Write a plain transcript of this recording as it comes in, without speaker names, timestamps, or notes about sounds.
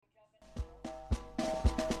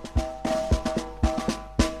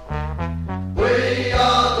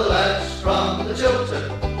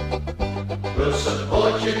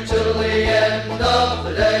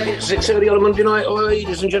6:30 on a Monday night. Oh,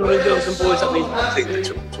 ladies and gentlemen, girls and boys, that means one thing. The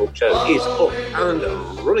Talk Show is up and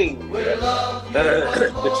running.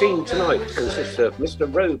 The team tonight consists of Mr.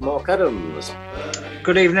 Rowe, Mark Adams.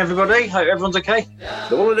 Good evening, everybody. Hope everyone's okay.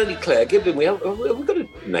 The one and only Claire Giblin. Have we got a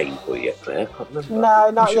name for you yet, Claire? I can't remember. No,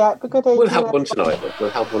 not yet. But good evening. We'll have one tonight.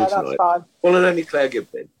 That's fine. One and only Claire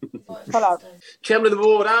Giblin. Hello. Chairman of the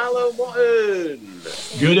board, Alan Watton.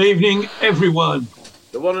 Good evening, everyone.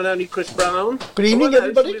 The one and only Chris Brown. Good evening,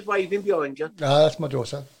 everybody. Somebody's waving behind you. No, that's my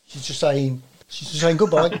daughter. She's just saying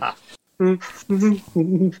goodbye. No one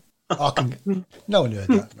heard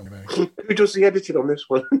that. Who does the editing on this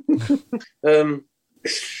one? Can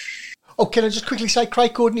I just quickly say,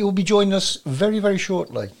 Craig Courtney will be joining us very, very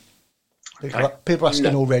shortly. People are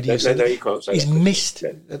asking already. No, you can't say he's that. missed.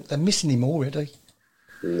 No. They're missing him already.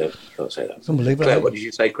 No, you can't say that. It's unbelievable. Claire, what did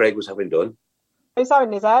you say Craig was having done? He's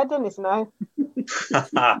having his hair done, isn't he?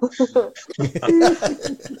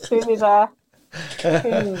 Doing his hair.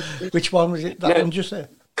 Which one was it? That one just there?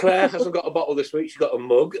 Claire hasn't got a bottle this week. She's got a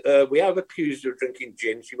mug. We have accused her of drinking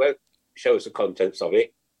gin. She won't show us the contents of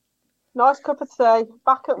it. Nice cup of tea.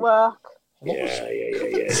 Back at work. Yeah.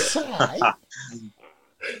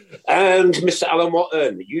 And Mr. Alan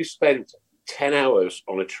Watton, you spent 10 hours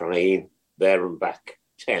on a train there and back.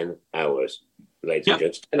 10 hours, ladies and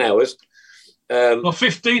gents. 10 hours.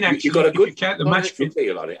 15 actually. You got a good count the match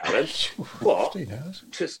feel on it, Alan. What? 15 hours.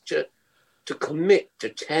 To commit to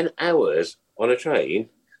 10 hours on a train,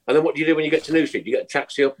 and then what do you do when you get to New Street? Do you get a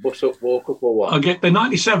taxi up, bus up, walk up, or what? I get the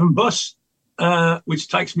 97 bus, which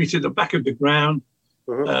takes me to the back of the ground,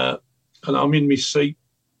 and I'm in my seat,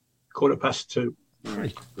 2:15.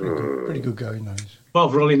 Pretty good going, those.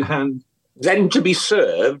 Bovril in hand. Then to be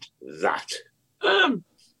served that.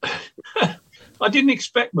 I didn't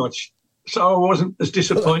expect much, so I wasn't as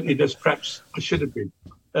disappointed as perhaps I should have been.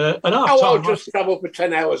 I'll just travel for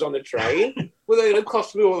 10 hours on a train. Well, they don't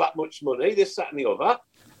cost me all that much money, this, that, and the other.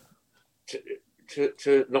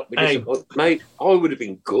 To not be disappointed, mate. I would have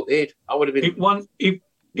been gutted. I would have been. It won't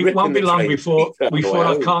be long before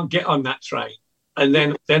I can't get on that train, and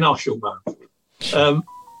then I shall know.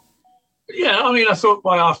 I thought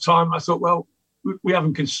by half time, well, we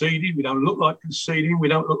haven't conceded. We don't look like conceding. We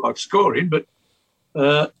don't look like scoring. But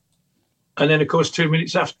and then, of course, 2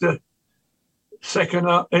 minutes after in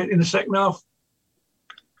the second half,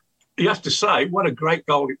 you have to say what a great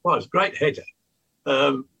goal it was. Great header.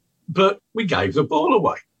 But we gave the ball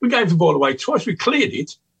away. We gave the ball away twice. We cleared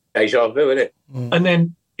it. Deja vu, isn't it? And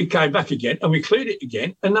then it came back again, and we cleared it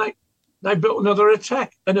again, and they built another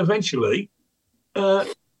attack. And eventually,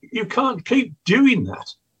 you can't keep doing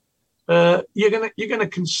that. You're gonna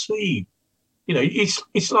concede. You know,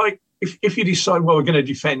 it's like if you decide, well, we're going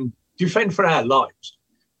to defend for our lives,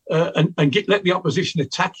 and let the opposition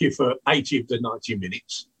attack you for 80 of the 90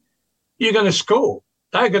 minutes, you're going to score.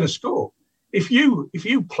 They're going to score. If you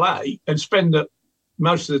play and spend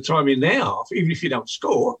most of the time in their half, even if you don't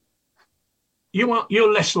score,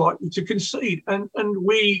 you're less likely to concede. And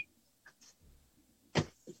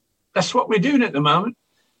that's what we're doing at the moment.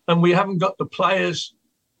 And we haven't got the players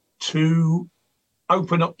to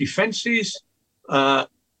open up defences.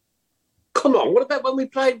 Come on, what about when we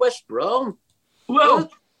played West Brom? Well,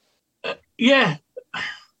 yeah,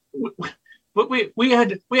 but we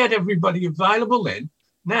had everybody available then.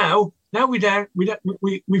 Now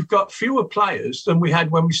we've got fewer players than we had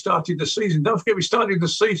when we started the season. Don't forget, we started the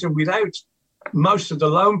season without most of the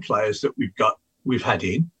loan players that we've had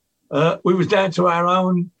in. We was down to our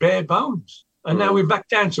own bare bones, and now we're back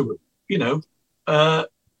down to it.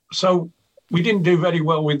 So we didn't do very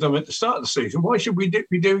well with them at the start of the season. Why should we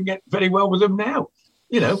be doing it very well with them now?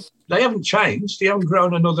 They haven't changed. They haven't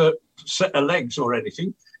grown another set of legs or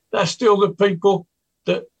anything. They're still the people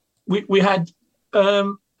that we had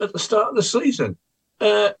at the start of the season.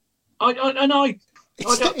 It's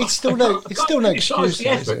still no excuse.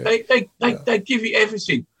 They give you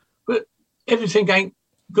everything, but everything ain't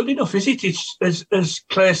good enough, is it? It's as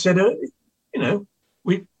Claire said earlier.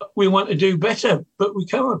 We want to do better, but we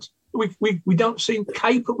can't. We don't seem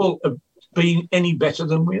capable of being any better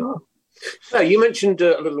than we are. No, you mentioned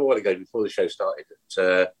a little while ago before the show started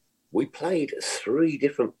that we played 3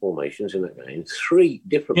 different formations in that game. 3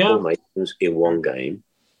 different formations in one game.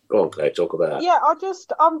 Go on, Claire, talk about that. Yeah,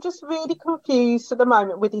 I'm just really confused at the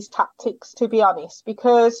moment with his tactics, to be honest,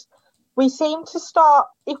 because we seem to start.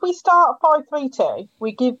 If we start 5-3-2,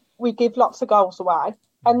 we give lots of goals away,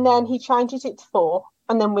 and then he changes it to 4,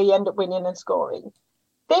 and then we end up winning and scoring.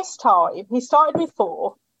 This time, he started with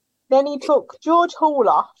 4, then he took George Hall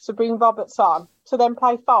off to bring Roberts on, to then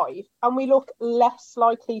play 5, and we look less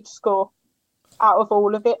likely to score out of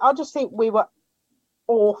all of it. I just think we were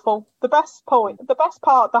awful. The best part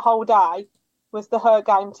of the whole day was the Her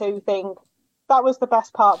Game 2 thing. That was the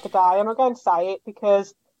best part of the day, and I'm going to say it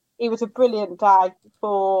because it was a brilliant day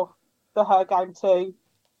for the Her Game 2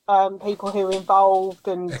 people who were involved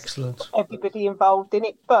and Excellent. Everybody involved in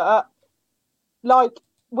it. But like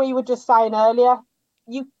we were just saying earlier,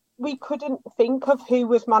 we couldn't think of who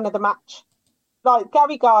was man of the match. Like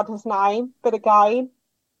Gary Gardner's name, but again,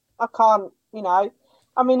 I can't, I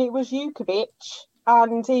mean, it was Jukovic,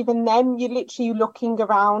 and even then, you're literally looking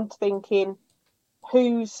around thinking,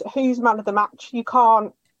 who's man of the match? You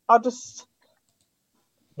can't. It's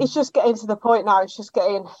just getting to the point now. It's just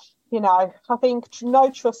getting, I think no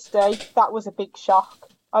Trusty. That was a big shock.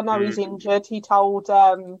 I know he's injured. He told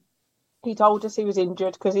us he was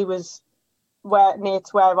injured because he was near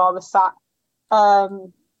to where I was sat.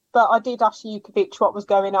 But I did ask Jukovic what was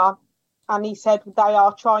going on, and he said they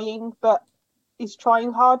are trying, but is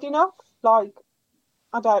trying hard enough? Like,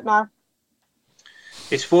 I don't know.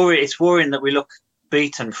 It's worrying that we look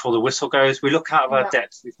beaten before the whistle goes. We look out of our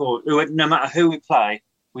depth before. No matter who we play,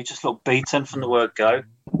 we just look beaten from the word go,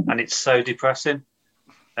 and it's so depressing.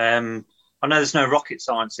 I know there's no rocket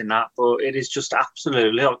science in that, but it is just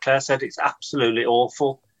absolutely, like Claire said, it's absolutely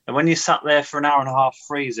awful. And when you sat there for an hour and a half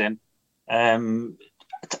freezing, in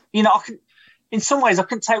some ways, I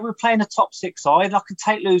can take we're playing a top six side, and I can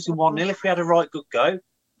take losing 1-0 if we had a right good go.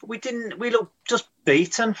 But we didn't. We looked just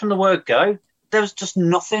beaten from the word go. There was just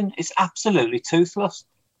nothing. It's absolutely toothless.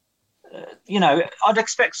 I'd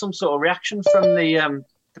expect some sort of reaction from the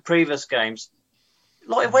previous games.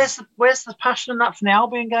 Like, where's the passion in that from the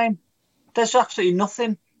Albion game? There's absolutely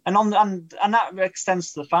nothing, and that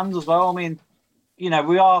extends to the fans as well. I mean,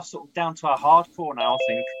 we are sort of down to our hardcore now, I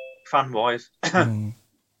think, fan wise.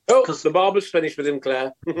 Oh, the barber's finished with him,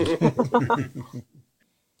 Claire.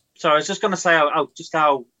 So I was just going to say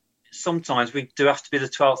how sometimes we do have to be the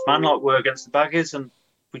 12th man, like we're against the Baggies, and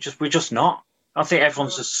we're just not. I think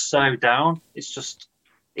everyone's just so down. It's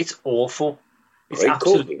awful. It's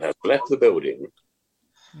absolutely has left the building.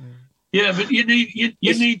 Yeah, but you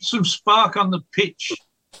need some spark on the pitch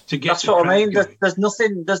to get. That's what I mean. There's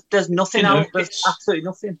nothing. There's nothing else. There's absolutely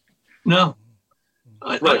nothing. No.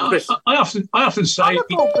 I often say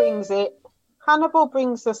Hannibal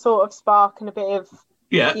brings a sort of spark and a bit of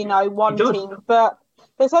wanting, but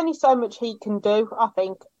there's only so much he can do. I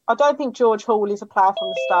don't think George Hall is a player from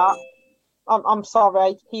the start. I'm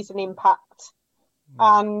sorry, he's an impact,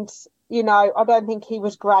 and I don't think he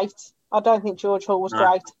was great. I don't think George Hall was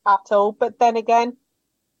great at all. But then again,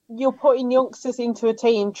 you're putting youngsters into a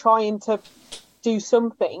team trying to do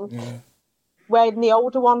something. Yeah. When the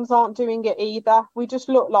older ones aren't doing it either. We just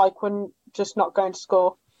look like we're just not going to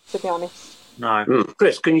score, to be honest. No.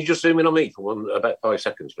 Chris, can you just zoom in on me for about 5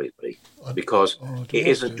 seconds, please? Because it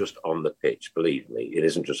isn't just on the pitch, believe me. It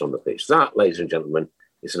isn't just on the pitch. That, ladies and gentlemen,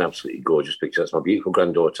 is an absolutely gorgeous picture. That's my beautiful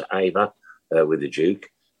granddaughter, Ava, with the Duke.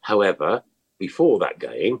 However, before that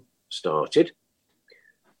game started,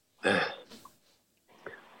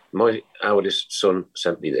 my eldest son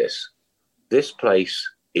sent me this. This place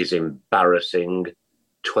is embarrassing.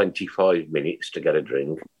 25 minutes to get a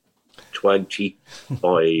drink.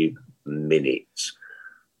 25 minutes.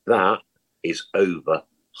 That is over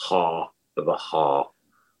half of a half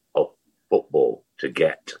of football to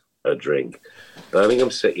get a drink.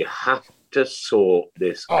 Birmingham City, you have to sort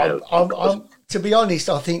this out. To be honest,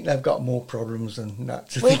 I think they've got more problems than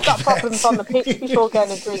that. We've got problems on the pitch before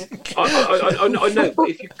getting a drink. I know, but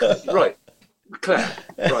if you right, Claire,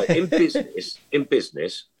 right, in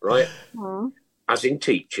business, right, as in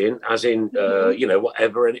teaching, as in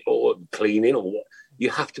whatever, or cleaning, or what, you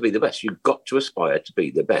have to be the best. You've got to aspire to be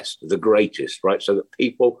the best, the greatest, right? So that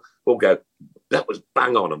people will go, that was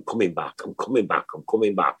bang on. I'm coming back.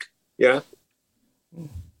 Yeah.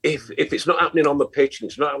 If it's not happening on the pitch, and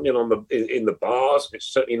it's not happening in the bars, it's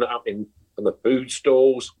certainly not happening on the food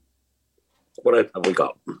stalls. What have we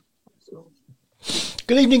got?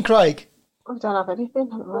 Good evening, Craig. I don't have anything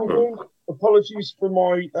at the moment. Apologies for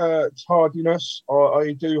my tardiness.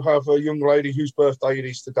 I do have a young lady whose birthday it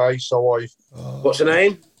is today, so I've... What's her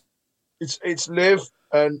name? It's Liv,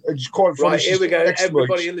 and it's quite funny. Right, here we go.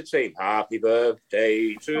 Everybody in the team. Happy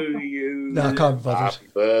birthday to you. No, I can't be bothered. Happy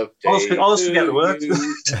birthday I always forget the words.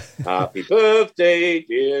 Happy birthday,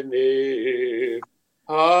 dear Liv.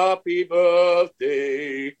 Happy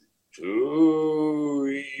birthday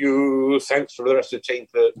to you. Thanks for the rest of the team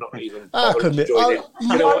for not even bothering to join in.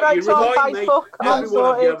 You know what? You remind me.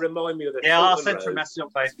 Remind me of the. Yeah, I'll send her a message on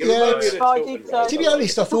Facebook. To be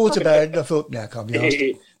honest, I thought about it. I thought, no, I can't be honest.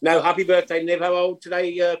 No, happy birthday, Niv. How old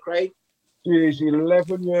today, Craig? She's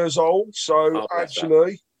 11 years old. So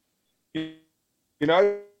actually, You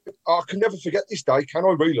know, I can never forget this day, can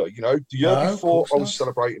I really? You know, the year before I was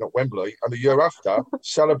celebrating at Wembley and the year after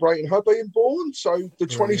celebrating her being born. So the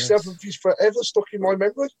 27th is forever stuck in my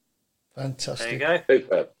memory. Fantastic. There you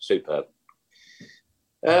go. Superb.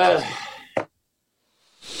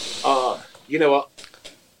 You know what?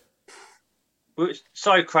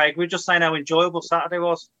 Sorry, Craig. We're just saying how enjoyable Saturday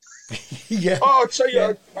was. Yeah. Oh, I'll tell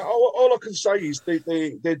you, all I can say is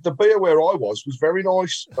the beer where I was very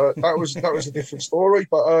nice. That was a different story.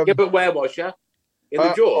 But but where was you? In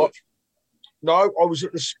the George? No, I was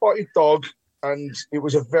at the Spotted Dog, and it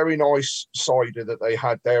was a very nice cider that they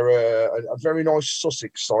had there, a very nice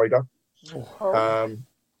Sussex cider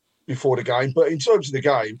before the game. But in terms of the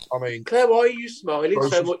game, I mean, Claire, why are you smiling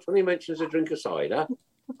so much when he mentions a drink of cider?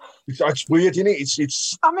 It's weird, isn't it?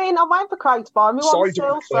 It's. I mean, I'm waiting for Craig to buy me one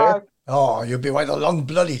still, so. Oh, you'll be waiting a long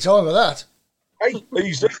bloody time of that. Hey,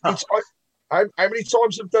 easy. How many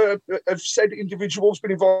times have said individuals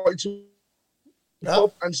been invited to the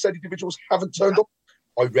pub and said individuals haven't turned up?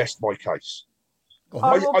 I rest my case.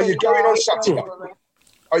 Are you going on Saturday?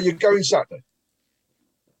 Are you going Saturday?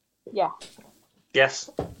 Yeah. Yes.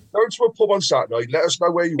 Go to a pub on Saturday. Let us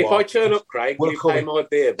know where you are. If I turn up, Craig, will you pay my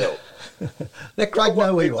beer bill? Let Craig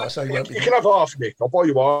know where you are. So you can have half, Nick. I'll buy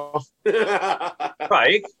you half.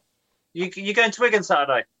 Craig, you going to Wigan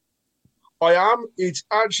Saturday? I am. It's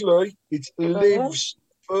Liv's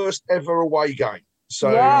first ever away game. So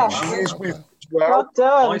she is with well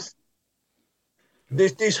done. Nice.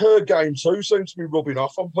 This her game too seems to be rubbing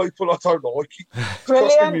off on people. I don't like it. It's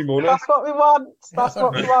Brilliant. costing me money. That's what we want. That's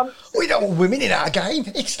what we want. We don't want women in our game.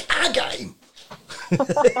 It's our game.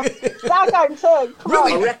 It's our game too.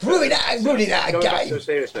 Ruin our Going game. back to a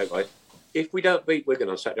serious note, guys. If we don't beat Wigan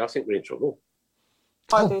on Saturday, I think we're in trouble.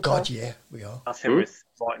 Oh, God, yeah, we are. I think we're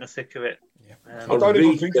right in the thick of it. Yeah. I don't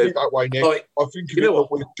even think of it that way, Nick. I think of it that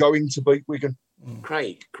we're going to beat Wigan.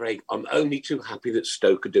 Craig, I'm only too happy that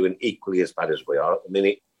Stoke are doing equally as bad as we are at the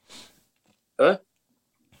minute. Huh?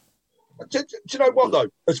 Do you know what, though?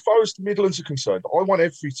 As far as the Midlands are concerned, I want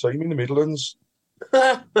every team in the Midlands.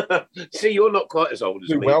 See, you're not quite as old as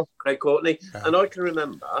me, Craig Courtney. Yeah. And I can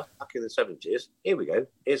remember back in the 70s, here we go,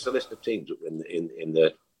 here's the list of teams in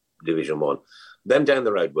the Division 1. Them down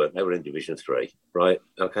the road weren't, they were in Division 3, right?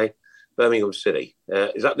 Okay. Birmingham City.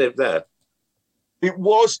 Is that there? It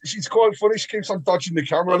was. She's quite funny. She keeps on dodging the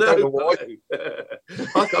camera. I don't know why.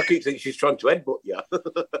 I keep thinking she's trying to headbutt you.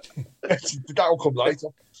 That'll come later.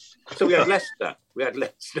 So we had Leicester.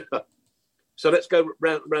 So let's go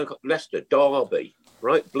round Leicester, Derby,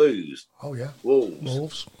 right? Blues. Oh, yeah.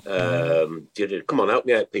 Wolves. Come on, help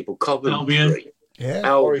me out, people. Coventry. Yeah.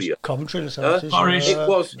 Albion. Coventry.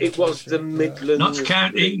 Forest. It was the Midlands. Notts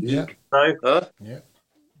County. Yeah. No. Huh? Yeah.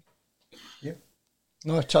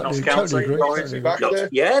 No, I totally agree.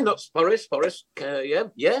 Notts Forest. Yeah.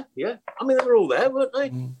 I mean, they were all there, weren't they?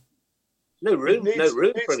 No room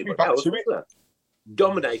for anybody else, was there?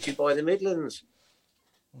 Dominated by the Midlands.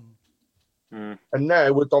 And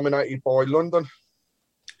now we're dominated by London.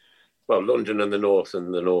 Well, London and the North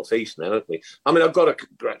and the North East now, haven't we? I mean, I've got to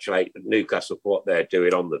congratulate Newcastle for what they're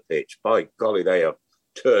doing on the pitch. By golly, they have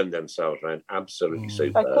turned themselves around absolutely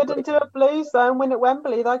superb. They couldn't do a Blues though and win at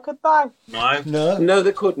Wembley, though, could they? No,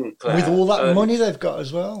 they couldn't, Claire. With all that money they've got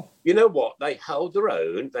as well. You know what? They held their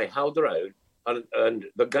own. And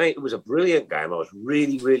the game, it was a brilliant game. I was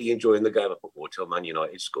really, really enjoying the game of football till Man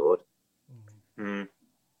United scored. The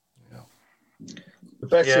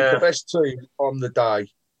best team on the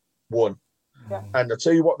day won. Yeah. And I'll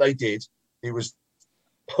tell you what they did. It was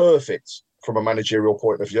perfect from a managerial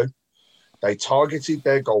point of view. They targeted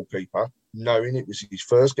their goalkeeper, knowing it was his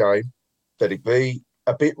first game, that he'd be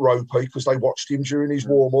a bit ropey because they watched him during his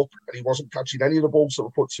warm-up and he wasn't catching any of the balls that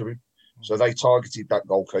were put to him. So they targeted that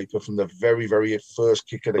goalkeeper from the very, very first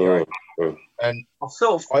kick of the game. And I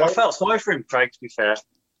felt sorry for him, Craig, to be fair.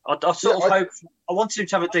 I wanted him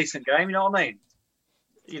to have a decent game, you know what I mean?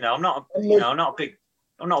 You know, I'm not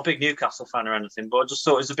a big Newcastle fan or anything, but I just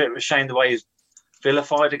thought it was a bit of a shame the way he's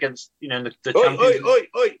vilified against, the champions.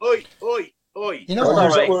 Oi. You know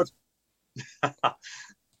what? That word.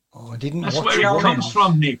 I didn't. That's where it comes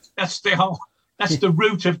from, Nick. That's the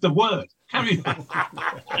root of the word. Carry on.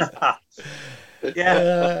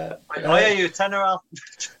 I hear you, tenor.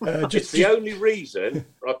 It's the only reason,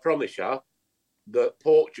 I promise you, that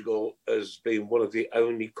Portugal has been one of the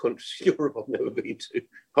only countries in Europe I've never been to.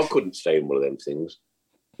 I couldn't stay in one of them things.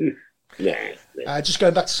 Just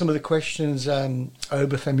going back to some of the questions,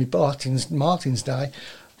 Obafemi Martin's Day.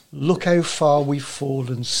 Look how far we've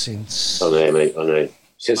fallen since. I know, mate. I know.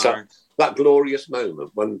 Since that glorious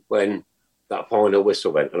moment when that final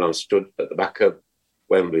whistle went and I stood at the back of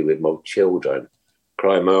Wembley with my children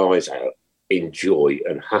crying my eyes out in joy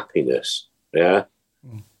and happiness. Yeah.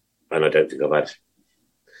 And I don't think I've had,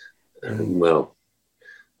 well,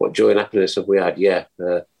 what joy and happiness have we had? Yeah.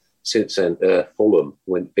 Since then, Fulham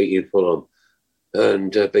went beating Fulham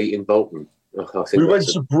and beating Bolton. I think we went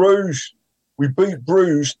to Bruges. We beat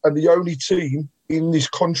Bruges, and the only team in this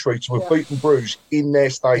country to have beaten Bruges in their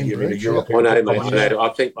stadium in a European. I know, mate. I know. I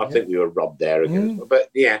think we were robbed there again. But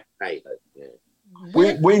yeah, hey, yeah.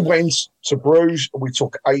 We went to Bruges and we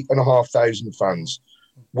took 8,500 fans.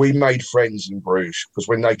 We made friends in Bruges because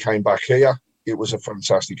when they came back here, it was a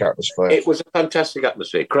fantastic atmosphere. It was a fantastic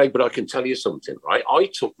atmosphere, Craig. But I can tell you something, right?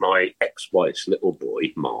 I took my ex-wife's little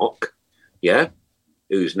boy, Mark,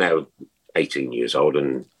 who's now 18 years old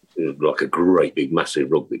and like a great big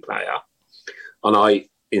massive rugby player, and I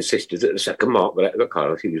insisted that the second Mark got out of the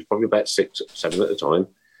car. He was probably about 6, 7 at the time.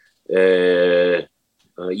 So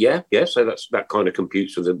that kind of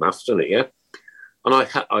computes with the maths, doesn't it? Yeah,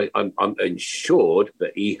 and I'm ensured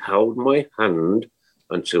that he held my hand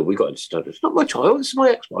until we got into stand. It's not my child. This is my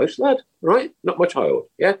ex-wife's lad, right? Not my child.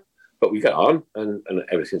 Yeah, but we get on and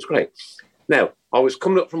everything's great. Now I was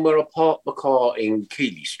coming up from where I parked my car in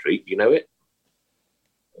Keeley Street. You know it?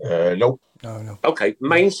 Nope. No. Okay,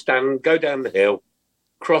 main stand, go down the hill,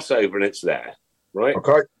 cross over, and it's there, right?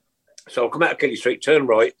 Okay. So I'll come out of Kelly Street, turn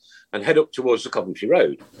right, and head up towards the Coventry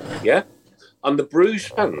Road, yeah? And the Bruges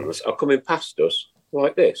fans are coming past us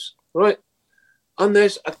like this, right? And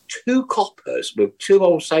there's 2 coppers with 2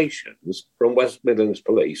 Alsatians from West Midlands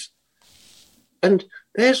Police. And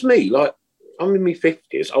there's me, like, I'm in my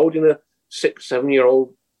 50s, holding a 6,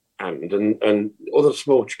 7-year-old hand and other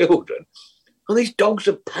small children. And these dogs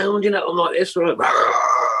are pounding at them like this, right?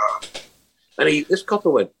 And this copper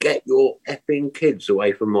went, "Get your effing kids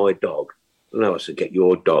away from my dog." No, I said, "Get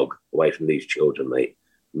your dog away from these children, mate.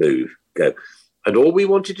 Move, go." And all we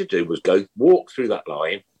wanted to do was walk through that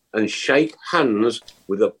line and shake hands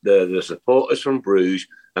with the supporters from Bruges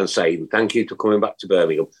and say thank you for coming back to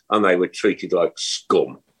Birmingham. And they were treated like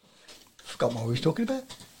scum. Forgot what we were talking about.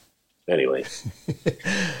 Anyway.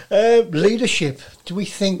 Leadership. Do we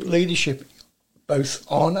think leadership, both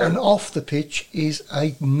on and off the pitch, is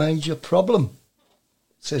a major problem?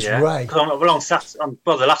 Says Ray.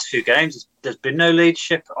 The last few games, there's been no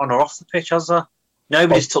leadership on or off the pitch, has there?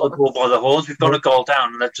 Nobody's took the ball by the horns. We've got a goal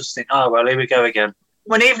down, and they just think, "Oh well, here we go again."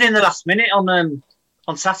 When even in the last minute on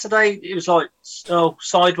Saturday, it was like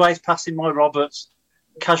sideways passing my Roberts,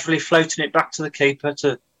 casually floating it back to the keeper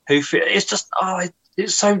to hoof it. It's just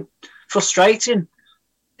it's so frustrating.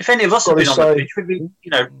 If any of us had been on the pitch, we'd be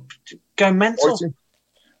going mental.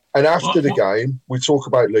 And after the game, we talk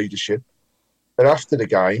about leadership. And after the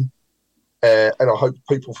game, and I hope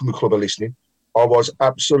people from the club are listening, I was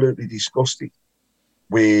absolutely disgusted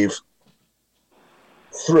with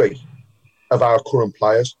 3 of our current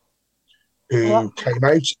players who came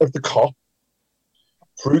out of the car,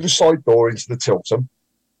 through the side door into the Tilton.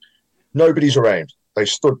 Nobody's around. They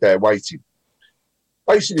stood there waiting.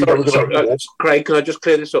 Basically, Craig, can I just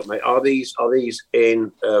clear this up, mate? Are these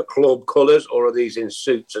in club colours or are these in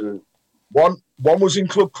suits? And one was in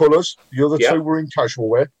club colours. The other 2 were in casual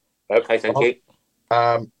wear. Okay, thank you.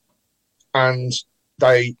 And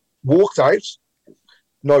they walked out.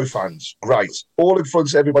 No fans. Great. All in front,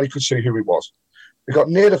 so everybody could see who it was. They got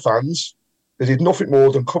near the fans. They did nothing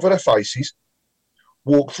more than cover their faces,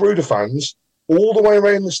 walk through the fans, all the way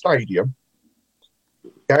around the stadium,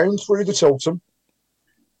 down through the Tilton,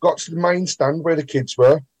 got to the main stand where the kids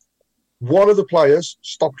were. One of the players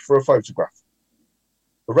stopped for a photograph.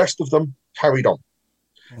 The rest of them carried on.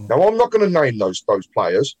 Now, I'm not going to name those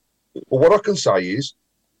players, but what I can say is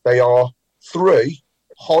they are 3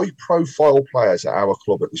 high-profile players at our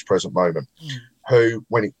club at this present moment who,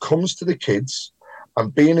 when it comes to the kids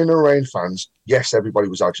and being in and around fans, yes, everybody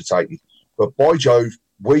was agitated. But by Jove,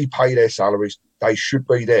 we pay their salaries. They should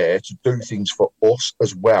be there to do things for us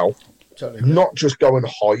as well, not just go and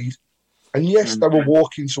hide. And yes, they were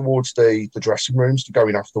walking towards the dressing rooms to go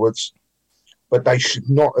in afterwards, but they should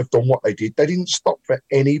not have done what they did. They didn't stop for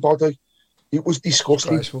anybody. It was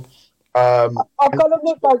disgusting. I've got to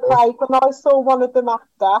admit though, Craig, when I saw one of them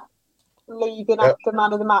leaving after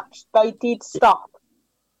man of the match, they did stop.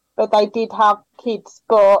 But they did have kids,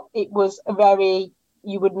 but it was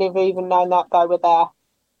you would never even known that they were there.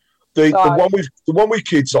 The one with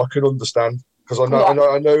kids I can understand, because I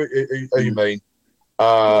know who you mean.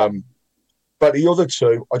 But the other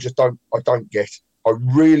 2, I don't get. I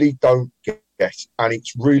really don't get. And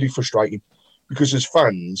it's really frustrating because as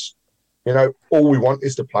fans, all we want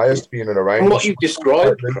is the players to be in and around. And what you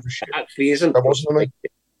described actually isn't. That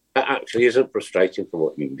actually isn't frustrating from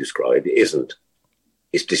what you described. It isn't.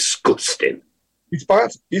 It's disgusting. It's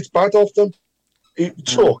bad. It's bad of them. It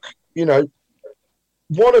took,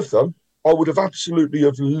 one of them I would have absolutely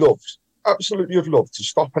loved to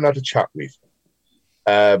stop and have a chat with,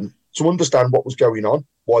 to understand what was going on,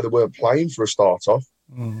 why they weren't playing for a start off.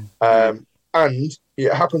 And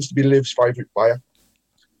it happens to be Liv's favourite player.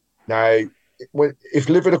 Now, if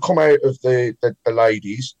Liv had come out of the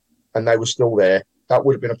ladies and they were still there, that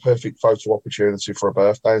would have been a perfect photo opportunity for a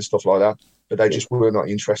birthday and stuff like that. But they just were not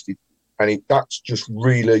interested. And that's just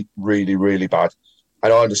really, really, really bad.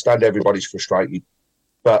 And I understand everybody's frustrated.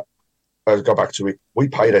 But I'll go back to it. We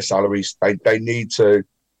pay their salaries. They need to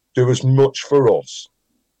do as much for us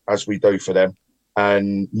as we do for them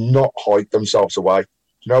and not hide themselves away.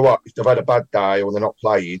 You know what? If they've had a bad day or they're not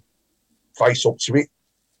playing, face up to it.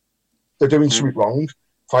 They're doing something wrong.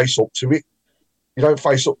 Face up to it. You don't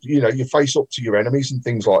face up, you face up to your enemies and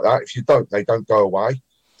things like that. If you don't, they don't go away.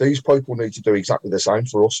 These people need to do exactly the same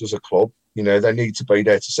for us as a club. They need to be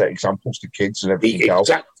there to set examples to kids and everything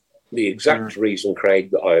else. The exact reason,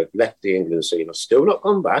 Craig, that I've left the England scene, I've still not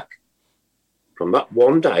gone back from that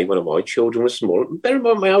one day when my children were small. Bear in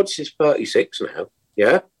mind, my eldest is 36 now,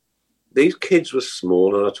 yeah? These kids were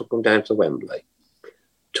small and I took them down to Wembley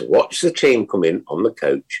to watch the team come in on the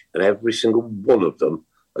coach, and every single one of them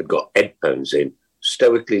had got headphones in,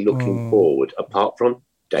 stoically looking forward, apart from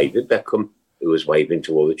David Beckham, who was waving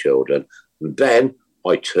to all the children. And then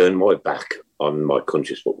I turned my back on my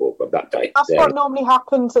country's football club that day. That's what normally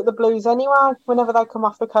happens at the Blues anyway. Whenever they come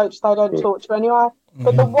off the coach, they don't talk to you anyway.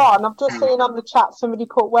 But the one, I've just seen on the chat, somebody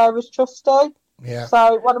put, where was Trusty? Yeah.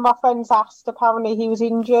 So one of my friends asked, apparently he was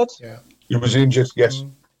injured. Yeah. He was injured, yes.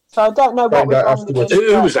 So I don't know what was wrong with him.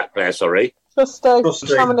 Who was that player, sorry? Trusty.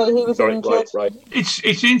 Apparently he was injured. Right.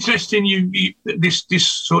 It's interesting this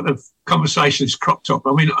sort of conversation has cropped up.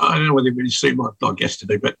 I mean, I don't know whether you see my blog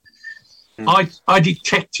yesterday, but I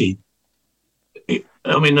detected it.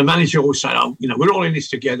 I mean, the manager always said, we're all in this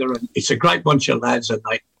together and it's a great bunch of lads. And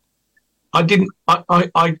I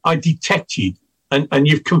detected, and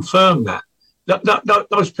you've confirmed that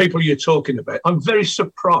those people you're talking about, I'm very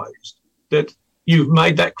surprised that you've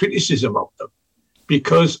made that criticism of them,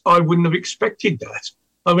 because I wouldn't have expected that.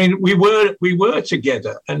 I mean, we were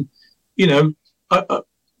together, and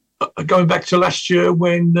going back to last year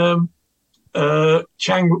when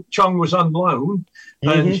Chong was on loan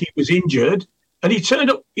and he was injured, and he turned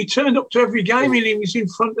up to every game, and he was in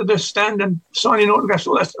front of the stand and signing autographs.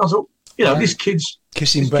 All that. I thought, this kid's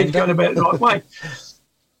going about it the right way.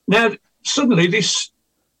 Now suddenly this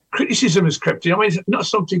criticism has crept in. I mean, it's not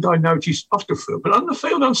something I noticed off the field, but on the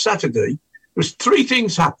field on Saturday, there was three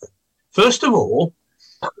things happened. First of all,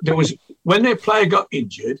 there was, when their player got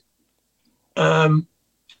injured,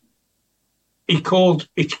 he called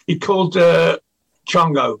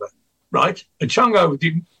Chong over, right? And Chong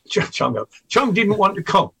didn't want to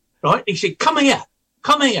come, right? He said, come here.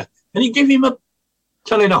 And he gave him a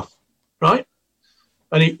telling off, right?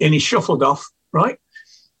 And he shuffled off, right?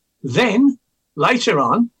 Then later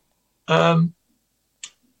on,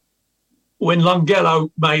 when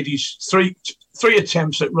Longello made his three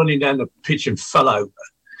attempts at running down the pitch and fell over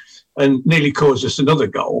and nearly caused us another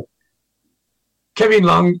goal, Kevin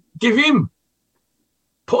Long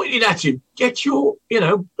pointed at him, get your,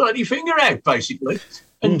 bloody finger out, basically.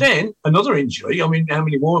 And then another injury. I mean, how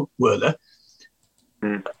many more were there?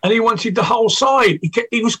 And he wanted the whole side.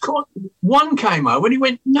 He was caught. One came over and he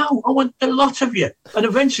went, no, I want a lot of you. And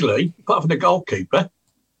eventually, apart from the goalkeeper,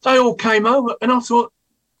 they all came over. And I thought,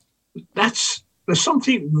 there's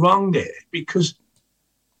something wrong there, because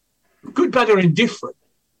good, bad, or indifferent,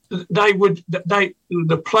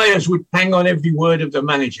 the players would hang on every word of the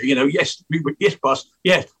manager. Yes, yes, boss.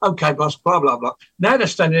 Yes, okay, boss. Blah blah blah. Now they're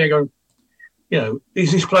standing there going,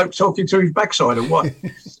 is this bloke talking to his backside or what?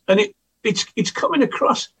 And it's coming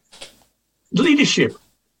across leadership.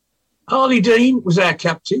 Harley Dean was our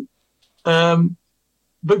captain.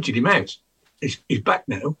 Booted him out. He's back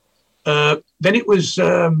now. Then it was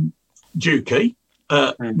Dukey.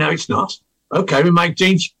 Now it's not. Okay, we made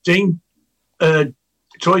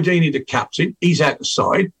Troy Deeney the captain. He's out the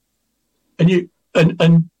side, and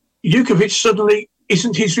Jukovic suddenly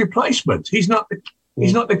isn't his replacement. He's not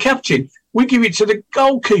the captain. We give it to the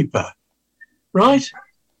goalkeeper, right?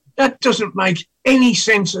 That doesn't make any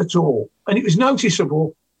sense at all. And it was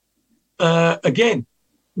noticeable again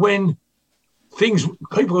when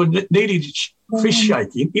people needed fish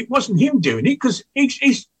shaking. It wasn't him doing it, because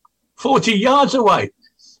he's 40 yards away.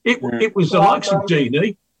 It was the likes of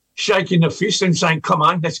Deeney shaking the fist and saying, come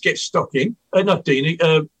on, let's get stuck in. Not Deeney.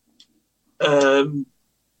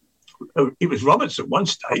 It was Roberts at one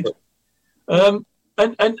stage. And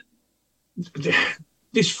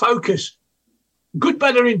this focus good,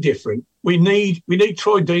 bad, or indifferent, we need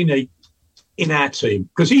Troy Deeney in our team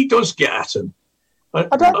because he does get at them. I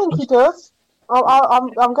don't think he does.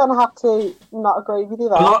 I'm going to have to not agree with you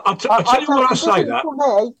there. I'll tell you what I say that.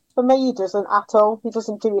 For me, he doesn't at all. He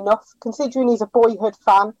doesn't do enough. Considering he's a boyhood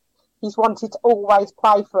fan, he's wanted to always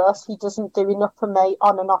play for us. He doesn't do enough for me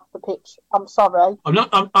on and off the pitch. I'm sorry. I'm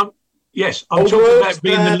talking about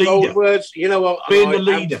being the leader. Old words. You know what? Being the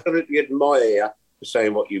leader. I absolutely admire you for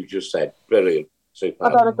saying what you've just said. Brilliant. Super. I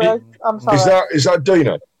don't agree. I'm sorry. Is that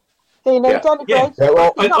Dino? Dino, don't agree. Yeah,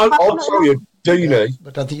 well, I'll tell you, Dino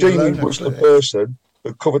was the person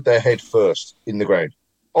that covered their head first in the ground.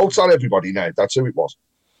 I'll tell everybody now. That's who it was.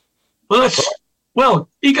 Well,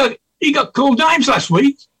 he got called names last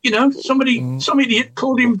week. You know, some idiot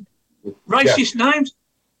called him racist names.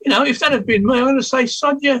 You know, if that had been me, I would have say,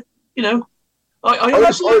 Sonia, you know. You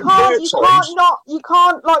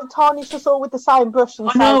can't like tarnish us all with the same brush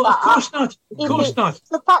and say that. Of course not. Of course not.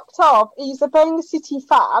 The fact of he's a Birmingham City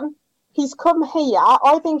fan. He's come here.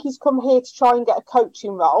 I think he's come here to try and get a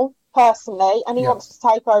coaching role personally, and he wants to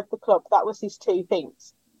take over the club. That was his two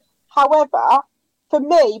things. However, for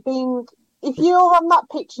me, if you're on that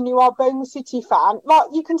pitch and you are a Birmingham City fan, like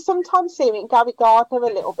you can sometimes see it in Gary Gardner a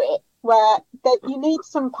little bit, where you need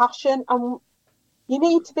some passion and you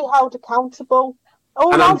need to be held accountable.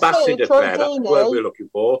 An ambassador player, that's what we're looking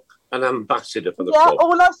for. An ambassador for the club.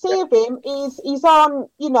 All I see of him is he's on,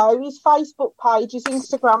 his Facebook page, his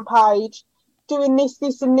Instagram page, doing this,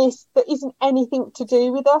 and this that isn't anything to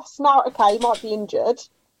do with us. Now, okay, he might be injured,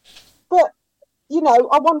 but,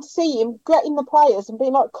 I want to see him getting the players and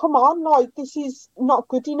being like, come on, like, this is not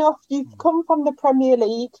good enough. You've come from the Premier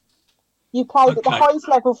League. You played at the highest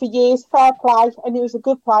level for years, fair play, and he was a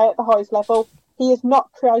good player at the highest level. He has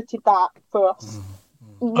not created that for us.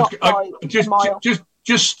 Not by a mile.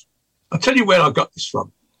 Just, I'll tell you where I got this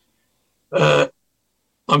from.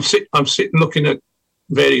 I'm sitting looking at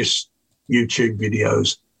various YouTube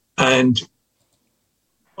videos, and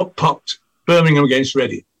up popped Birmingham against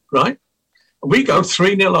Reading, right? And we go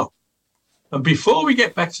 3-0 up. And before we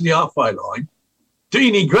get back to the halfway line,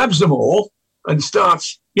 Deeney grabs them all and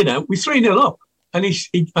starts, we're 3-0 up. And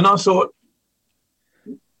and I thought,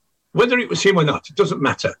 whether it was him or not, it doesn't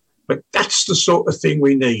matter. But that's the sort of thing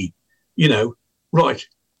we need. Right,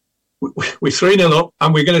 we're 3-0 up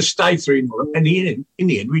and we're going to stay 3-0 up. And in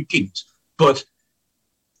the end, we didn't. But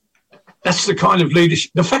that's the kind of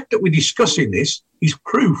leadership. The fact that we're discussing this is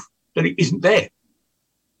proof that it isn't there.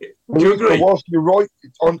 Do you agree? You're right.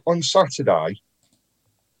 On Saturday,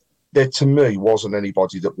 there to me wasn't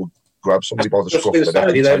anybody that would grab somebody by the scruff of the neck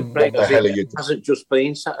and say, what the hell are you doing? It hasn't just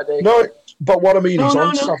been Saturday. No, but what I mean is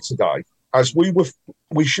on Saturday, as we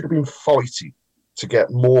should have been fighting to get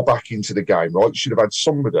more back into the game, right? You should have had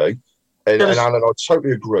somebody, and Alan, I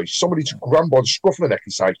totally agree, somebody to grab by the scruff of the neck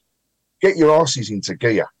and say, get your asses into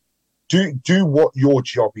gear. Do what your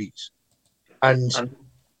job is. And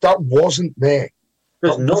that wasn't there.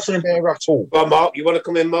 There's nothing there at all. Well, Mark, you want to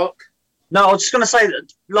come in, Mark? No, I was just going to say,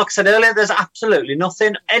 like I said earlier, there's absolutely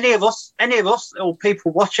nothing. Any of us, or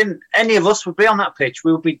people watching, any of us would be on that pitch.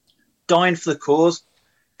 We would be dying for the cause.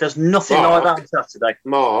 There's nothing like that on Saturday.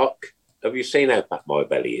 Mark, have you seen how fat my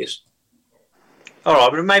belly is? All right,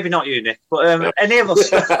 but maybe not you, Nick, but any of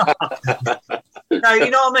us. No, you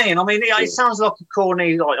know what I mean? I mean, it sounds like a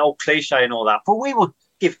corny, like old cliche and all that, but we would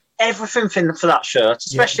give everything for that shirt,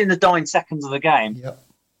 especially in the dying seconds of the game. Yep.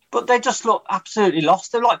 But they just look absolutely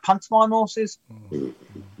lost. They're like pantomime horses.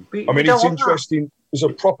 It's interesting. There's a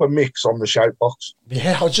proper mix on the shout box.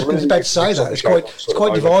 Yeah, I was just about to say that. It's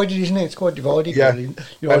quite divided, isn't it? It's quite divided. Yeah. Really.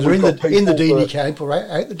 You're either in the Deeney camp or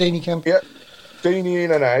out the Deeney camp. Yeah, Deeney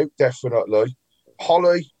in and out, definitely.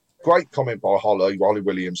 Holly, great comment by Holly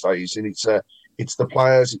Williams says, and it's the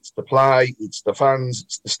players, it's the play, it's the fans,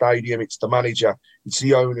 it's the stadium, it's the manager, it's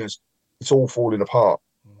the owners. It's all falling apart.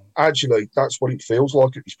 Actually, that's what it feels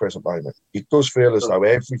like at this present moment. It does feel as though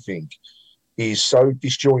everything is so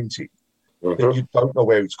disjointed that you don't know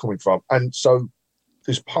where it's coming from. And so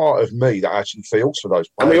there's part of me that actually feels for those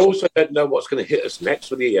players. And we also don't know what's going to hit us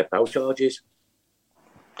next with the EFL charges.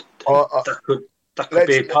 That could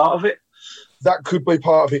be a part of it. That could be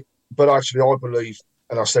part of it. But actually, I believe,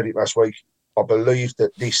 and I said it last week, I believe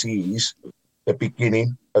that this is the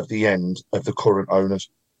beginning of the end of the current owners.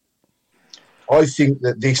 I think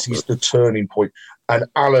that this is the turning point. And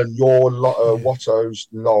Alan, your Watto's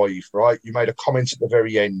live, right? You made a comment at the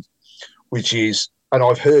very end, which is, and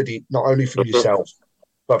I've heard it not only from yourself,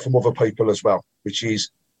 but from other people as well, which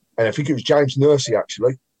is, and I think it was James Nursey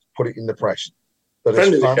actually put it in the press, that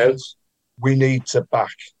as fans, we need to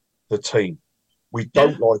back the team. We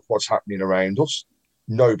don't like what's happening around us.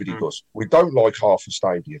 Nobody does. We don't like half a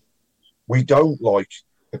stadium. We don't like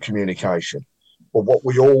the communication. But what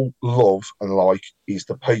we all love and like is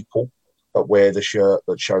the people that wear the shirt,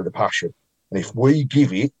 that show the passion. And if we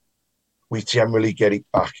give it, we generally get it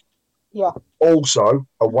back. Yeah. Also,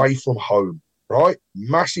 away from home, right?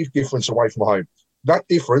 Massive difference away from home. That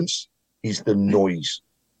difference is the noise.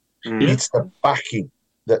 It's the backing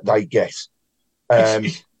that they get.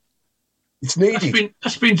 It's needed.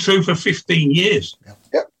 That's been true for 15 years.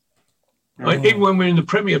 Yeah. Right? Even when we were in the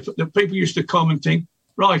Premier, the people used to come and think,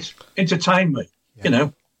 right, entertain me. Yeah. You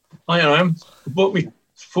know, I am. Bought me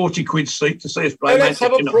 40 quid seat to see us play. Let's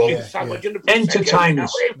have a prawn sandwich in the entertain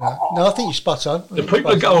us. No, I think you're spot on. The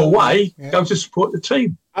people that go away go to support the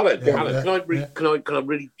team. Alan, can I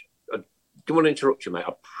really? Do want to interrupt you, mate?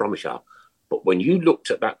 I promise you. But when you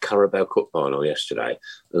looked at that Carabao Cup final yesterday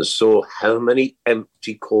and saw how many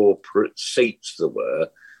empty corporate seats there were,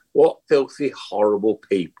 what filthy, horrible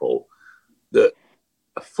people that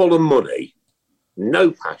are full of money,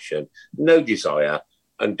 no passion, no desire,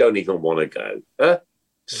 and don't even want to go.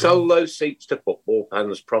 Solo seats to football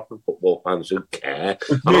fans, proper football fans who care.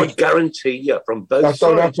 And I guarantee you, from both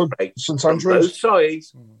sides,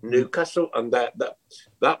 Newcastle and that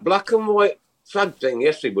black and white flag thing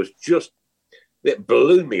yesterday was just, it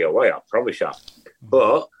blew me away, I promise you.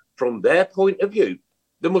 But from their point of view,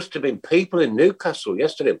 there must have been people in Newcastle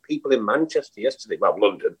yesterday and people in Manchester yesterday, well,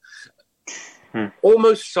 London,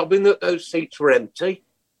 almost sobbing that those seats were empty.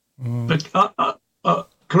 But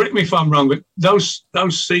correct me if I'm wrong, but those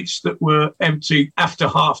seats that were empty after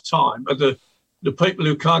half time are the people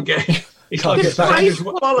who can't get it's like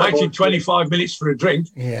waiting 25 minutes for a drink,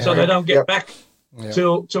 so they don't get back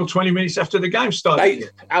till 20 minutes after the game starts.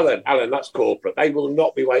 Alan, that's corporate. They will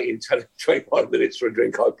not be waiting 25 minutes for a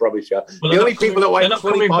drink, I promise you. Well, the only people that wait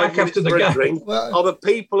 25 minutes after the drink are the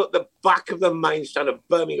people at the back of the main stand of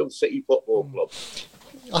Birmingham City Football Club.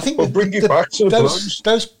 I think bring it back to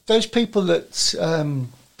those people that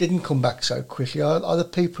didn't come back so quickly are the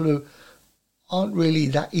people who aren't really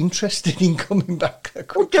that interested in coming back that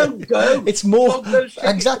quickly. Well, don't go. It's more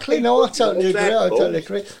exactly. No, I totally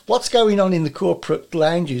agree. What's going on in the corporate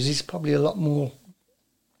lounges is probably a lot more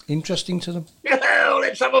interesting to them. Yeah,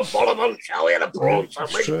 let's have a bottom on, shall we? And a prawn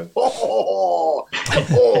sandwich. They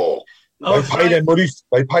pay their money.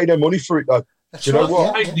 They pay their money for it, though. That's you know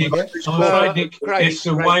what? It's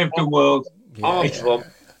the way of the world. Half of them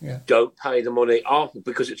don't pay the money,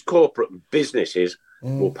 because it's corporate businesses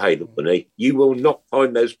will pay the money. You will not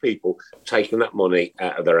find those people taking that money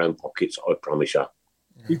out of their own pockets, I promise you.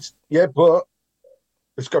 But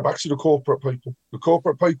let's go back to the corporate people. The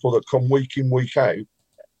corporate people that come week in, week out,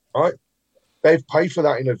 right? They've paid for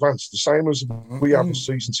that in advance, the same as we have as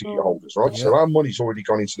season ticket holders, right? So our money's already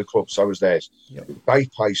gone into the club, so is theirs. They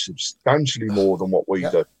pay substantially more than what we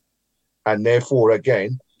do. And therefore,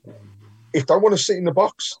 again, if they want to sit in the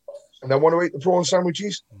box and they want to eat the prawn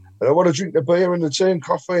sandwiches and they want to drink the beer and the tea and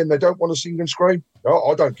coffee and they don't want to sing and scream, no,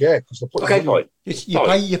 I don't care.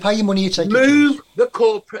 You pay your money, you take Move the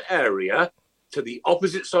corporate area to the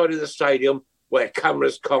opposite side of the stadium where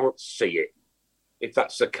cameras can't see it, if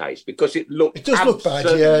that's the case, because it looks. It does look bad.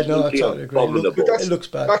 Yeah, no, I totally agree. It looks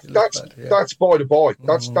bad. That's by the by.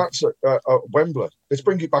 That's at Wembley. Let's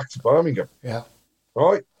bring it back to Birmingham. Yeah.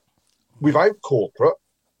 Right. Without corporate,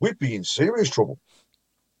 we'd be in serious trouble.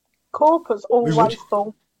 Corporate's always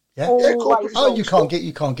full. Yeah. Always full. You can't get it.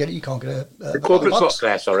 You can't get a the corporate box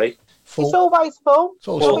there. Sorry. Full. It's always full.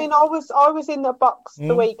 I mean, I was in the box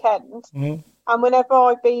the weekend, and whenever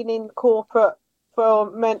I've been in corporate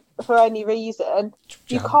for any reason,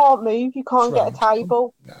 you can't move, you can't get a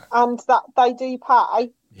table, and that they do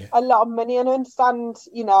pay a lot of money. And I understand,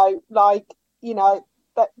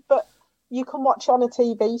 but you can watch on a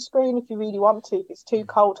TV screen if you really want to. If it's too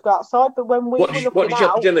cold to go outside, but when what did you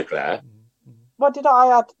have for dinner, Claire? What did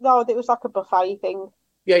I add? No, it was like a buffet thing.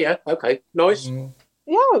 Yeah, okay, nice.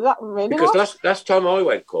 Yeah, that really because last time I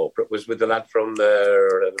went corporate was with the lad from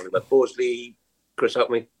the Borsley. Chris, help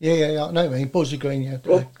me. Yeah. No, I mean Borsley Green.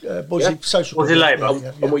 Borsley Social. Borsley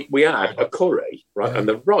Labour. And we had a curry, right? And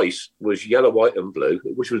the rice was yellow, white, and blue,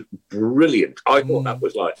 which was brilliant. I thought that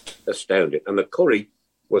was like astounding. And the curry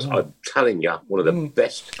was, I'm telling you, one of the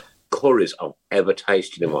best curries I've ever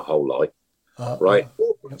tasted in my whole life. Right?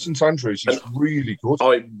 St Andrews is really good.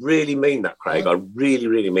 I really mean that, Craig. I really,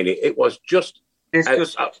 really mean it. It was just.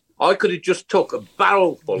 I could have just took a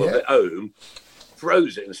barrel full of it home,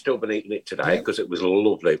 froze it, and still been eating it today because it was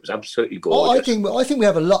lovely. It was absolutely gorgeous. I think we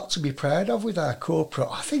have a lot to be proud of with our corporate.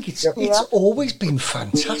 I think it's always been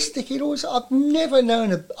fantastic. I've never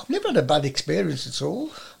had a bad experience at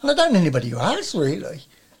all, and I don't know anybody who has really.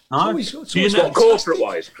 No. What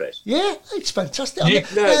corporate-wise, Chris? Yeah, it's fantastic. Yeah.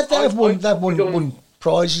 They've won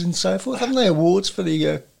prizes and so forth, haven't they? Awards for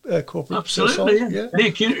the corporate. Absolutely, side? yeah.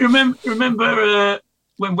 Nick, you remember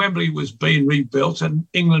when Wembley was being rebuilt and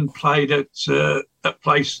England played at that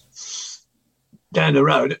place down the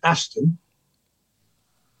road at Aston?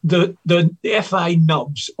 The FA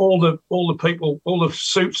knobs, all the people, all the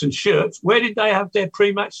suits and shirts. Where did they have their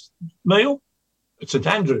pre-match meal? At St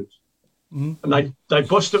Andrews, and they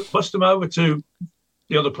bust them over to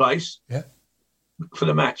the other place, for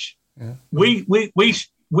the match. Yeah. We were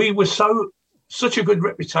such a good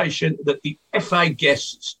reputation that the FA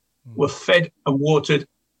guests were fed and watered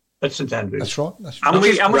at St Andrews. That's right. And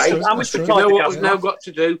we You know what we've now got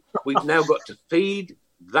to do? We've now got to feed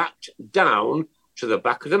that down to the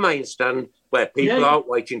back of the main stand where people aren't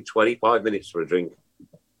waiting 25 minutes for a drink.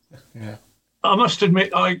 Yeah. I must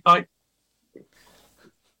admit,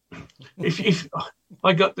 if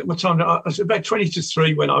I got what time? I was about 20 to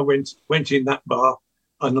 3 when I went in that bar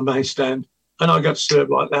on the main stand, and I got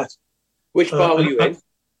served like that. Which bar were you in?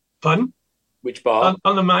 Pardon? Which bar?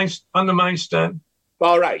 On the main stand.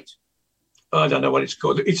 Bar 8. I don't know what it's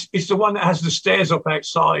called. It's the one that has the stairs up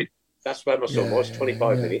outside. That's where my son was.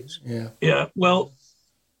 25 minutes. Yeah. Yeah. Well,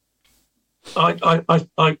 I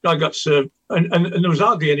got served, and there was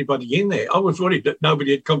hardly anybody in there. I was worried that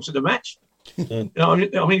nobody had come to the match. I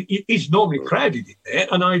mean, it's normally crowded in there,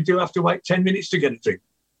 and I do have to wait 10 minutes to get a drink.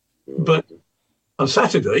 But on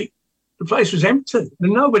Saturday, the place was empty,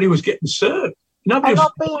 and nobody was getting served. Nobody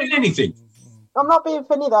was doing anything. I'm not being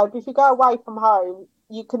funny though, but if you go away from home,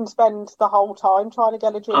 you can spend the whole time trying to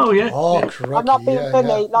get a drink. Oh, yeah. Oh, correct. I'm not being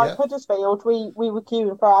funny. Huddersfield, we were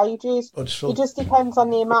queuing for ages. Huddersfield. It just depends on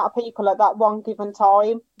the amount of people at that one given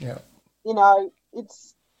time. Yeah. You know,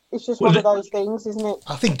 it's just one of those things, isn't it?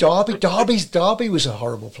 I think Derby was a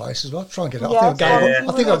horrible place as well. Try and get it. Yes,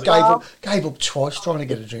 I think I gave up twice trying to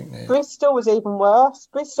get a drink there. Bristol was even worse.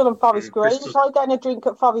 Bristol and Forest Green. Try getting a drink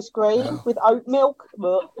at Forest Green with oat milk.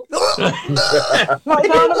 Claire,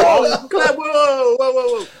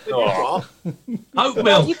 whoa. Oat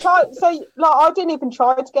milk. You try, I didn't even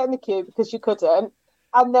try to get in the queue because you couldn't.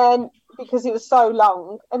 And then because it was so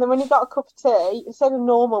long. And then when you got a cup of tea, instead of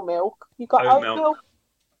normal milk, you got oat milk.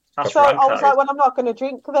 That's so I was like, well, I'm not going to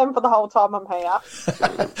drink them for the whole time I'm here.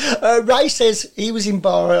 Ray says he was in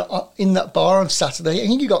that bar on Saturday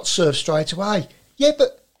and he got served straight away. Yeah,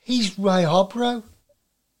 but he's Ray Hobro.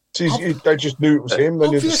 They just knew it was him. They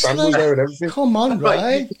knew the stand was there and everything. Come on,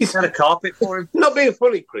 Ray. He's had a carpet for him. Not being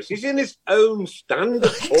funny, Chris. He's in his own stand.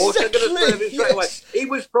 Of course, they're going to serve him straight away. He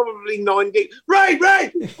was probably 9 deep. Ray,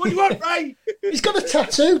 what do you want, Ray? He's got a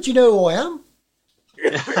tattoo. Do you know who I am?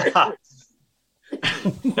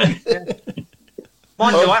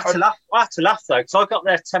 Mind you, I had to laugh though, because I got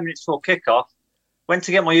there 10 minutes before kickoff, went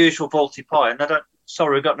to get my usual Balti pie, and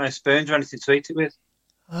we got no spoons or anything to eat it with.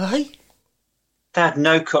 Aye. They had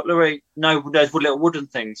no cutlery, no those little wooden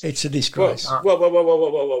things. It's a disgrace.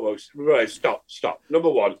 Whoa. Right, stop. Number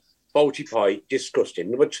one, Balti pie,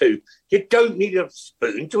 disgusting. Number two, you don't need a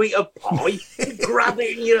spoon to eat a pie. You grab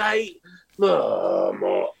it and you eat.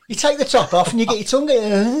 You take the top off and you get your tongue.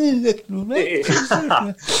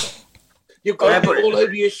 You've got it all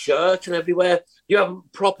over your shirt and everywhere. You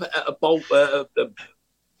haven't proper a bowl a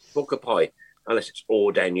book of pie unless it's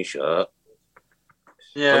all down your shirt.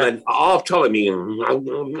 Yeah. And then half time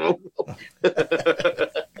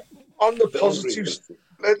On the positives,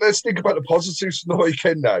 let's think about the positives for the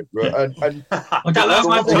weekend now. Right? And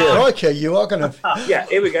Okay, you are going to. Yeah,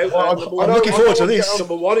 here we go. I'm looking forward to this.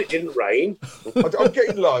 Number one, it didn't rain. I'm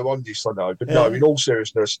getting low on this, I know, but no, in all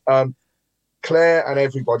seriousness, Claire and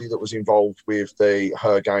everybody that was involved with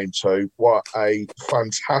her game too, what a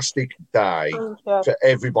fantastic day for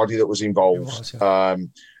everybody that was involved.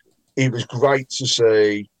 It was great to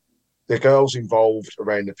see the girls involved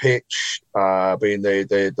around the pitch, being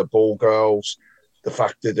the ball girls, the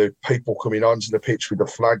fact that the people coming onto the pitch with the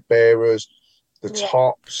flag bearers, the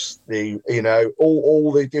tops,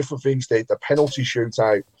 all the different things, the penalty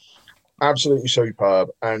shootout, absolutely superb.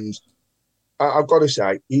 And I've got to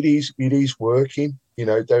say, it is working.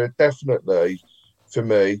 There are definitely, for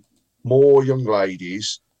me, more young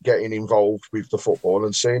ladies getting involved with the football,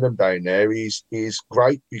 and seeing them down there is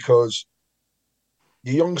great, because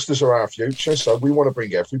the youngsters are our future. So we want to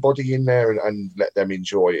bring everybody in there and let them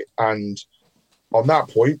enjoy it. And on that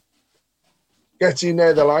point, get in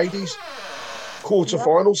there, the ladies.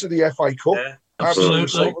 Quarterfinals of the FA Cup. Yeah, absolutely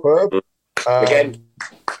superb. Again.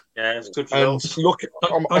 Yeah, it's good. Look,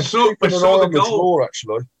 I saw the goal. Floor,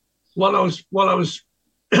 actually. While I was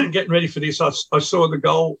getting ready for this, I saw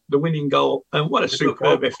the winning goal, and what a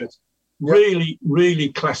superb effort! really, really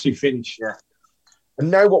classy finish. Yeah. And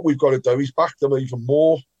now what we've got to do is back them even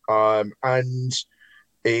more. And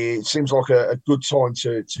it seems like a good time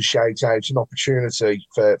to shout out an opportunity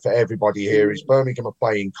for everybody here. Is Birmingham are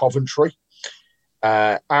playing Coventry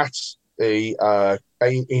in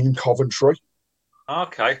Coventry.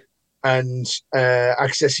 Okay. And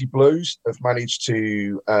Accessi Blues have managed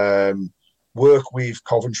to work with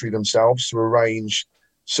Coventry themselves to arrange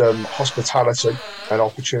some hospitality and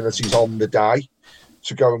opportunities on the day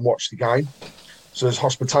to go and watch the game. So there's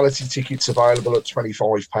hospitality tickets available at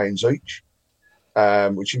 £25 each,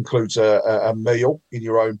 which includes a meal in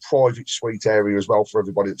your own private suite area as well for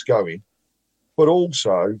everybody that's going, but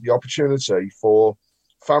also the opportunity for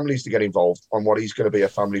families to get involved on what is going to be a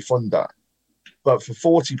family fun day. But for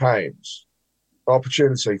 £40,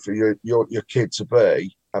 opportunity for your kid to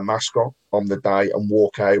be a mascot on the day and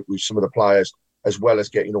walk out with some of the players, as well as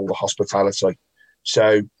getting all the hospitality.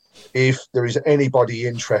 So if there is anybody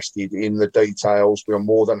interested in the details, we are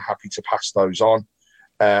more than happy to pass those on.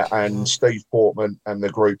 And Steve Portman and the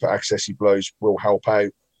group at Accessi Blues will help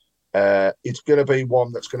out. It's going to be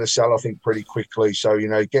one that's going to sell, I think, pretty quickly. So,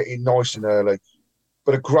 get in nice and early.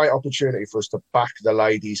 But a great opportunity for us to back the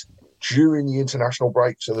ladies during the international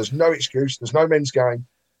break. So there's no excuse. There's no men's game.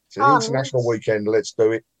 It's an international weekend. Let's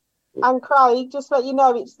do it. And Craig, just let you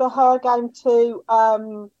know, it's the Her Game 2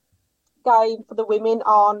 game for the women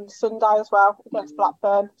on Sunday as well against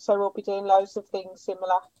Blackburn. So we'll be doing loads of things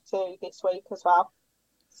similar to this week as well.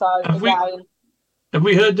 So have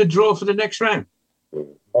we heard the draw for the next round?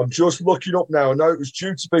 I'm just looking up now. I know it was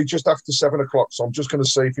due to be just after 7 o'clock, so I'm just going to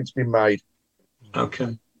see if it's been made.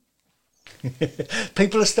 Okay.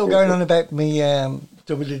 People are still going on about me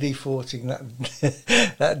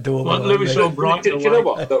WD-40 that door. Well, Lewis O'Brien. Do you know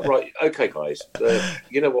what? Right, okay, guys.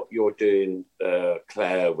 You know what you're doing,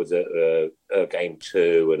 Claire, with the game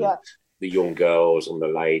 2 and the young girls and the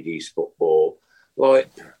ladies football. Like,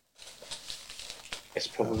 it's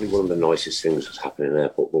probably one of the nicest things that's happening in our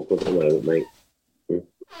football club at the moment, mate.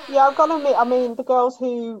 Yeah, I've got to admit, I mean, the girls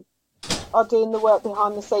who are doing the work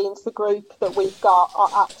behind the scenes, the group that we've got are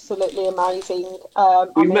absolutely amazing.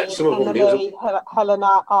 We met some of them.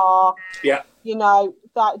 Helena are, yeah.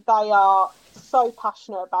 That they are so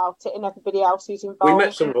passionate about it, and everybody else who's involved. We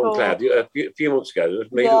met some of them, Claire, a few months ago. It was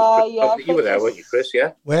me. Yeah. You were there, weren't you, Chris?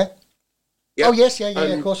 Yeah. Where? Yeah. Oh yes, yeah.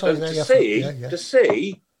 Of course, I was there. To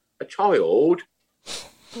see a child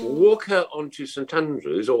walk out onto St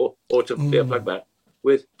Andrews or to be a flag back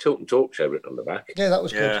with Tilton Talk Show written on the back. Yeah, that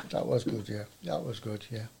was good. That was good.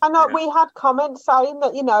 Yeah. And we had comments saying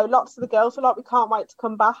that lots of the girls were like, we can't wait to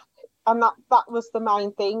come back, and that was the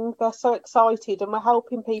main thing. They're so excited, and we're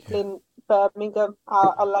helping people in Birmingham,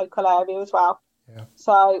 a local area as well. Yeah.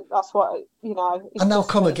 So that's what and they'll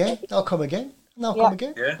come again. They'll come again. And they'll come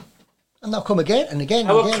again. Yeah. And they'll come again and again.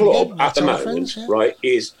 Our and again, club again, at the moment, right,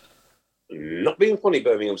 is not being funny.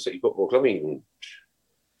 Birmingham City Football Club. I mean,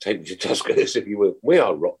 take your Tuscans if you will. We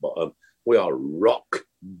are rock bottom. We are rock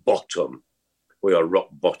bottom. We are rock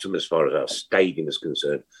bottom as far as our stadium is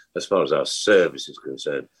concerned, as far as our service is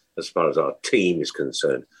concerned, as far as our team is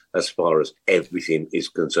concerned, as far as everything is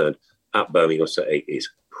concerned. At Birmingham City is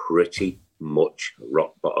pretty much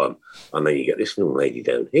rock bottom. And then you get this little lady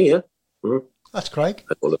down here. That's Craig.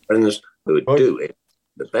 And all the friends who are doing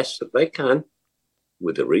the best that they can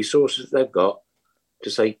with the resources they've got to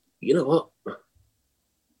say, you know what?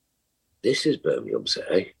 This is Birmingham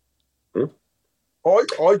City.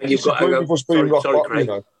 I disagree with us being rock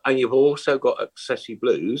bottom, And you've also got Accessi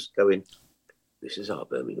Blues going, this is our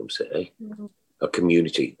Birmingham City. Mm-hmm. A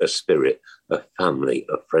community, a spirit, a family,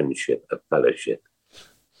 a friendship, a fellowship.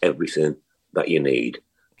 Everything that you need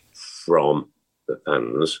from the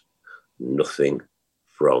fans, nothing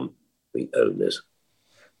from the owners.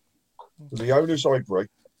 The owners, I agree.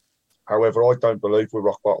 However, I don't believe we're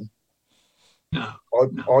rock bottom. No.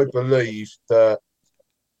 I believe that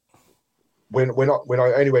we're not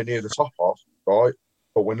anywhere near the top half, right?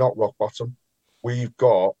 But we're not rock bottom. We've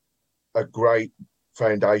got a great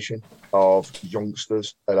foundation of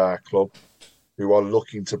youngsters at our club who are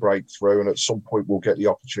looking to break through, and at some point we'll get the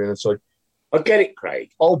opportunity. I get it,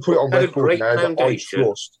 Craig. I'll put it on record now that I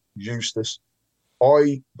trust Eustace.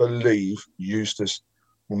 I believe Eustace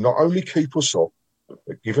will not only keep us up,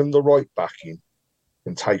 but given the right backing,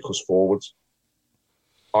 can take us forwards.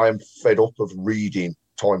 I am fed up of reading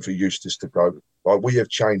time for Eustace to go. Like, we have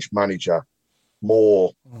changed manager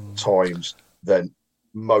more times than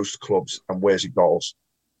most clubs, and where's it got us?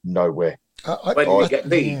 Nowhere. When you get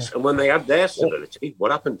these, and when they had their solidity,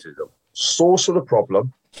 what happened to them? Source of the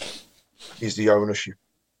problem is the ownership.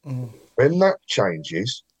 When that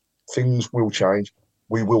changes, things will change.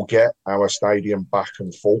 we will get our stadium back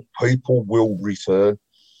and full. People will return,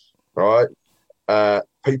 right?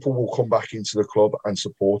 People will come back into the club and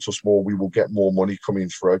support us more. We will get more money coming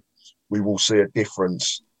through. We will see a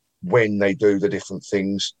difference when they do the different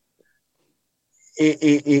things.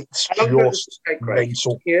 It's just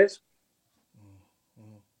mental. Years?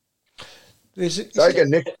 Say again,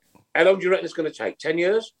 Nick. How long do you reckon it's going to take? 10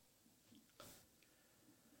 years?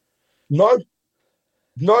 No,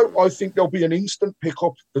 I think there'll be an instant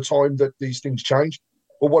pickup the time that these things change.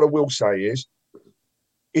 But what I will say is,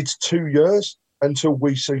 it's 2 years until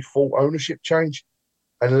we see full ownership change,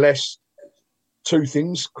 unless two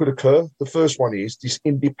things could occur. The first one is this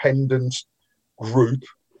independent group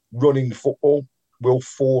running football will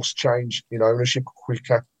force change in ownership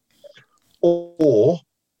quicker, or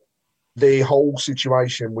the whole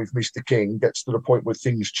situation with Mr. King gets to the point where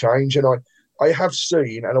things change. And I have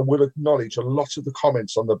seen, and I will acknowledge, a lot of the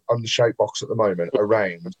comments on the shape box at the moment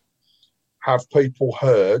around, have people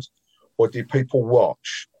heard or did people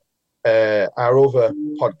watch our other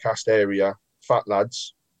podcast area, Fat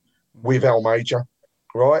Lads, with El Major,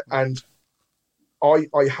 right? And I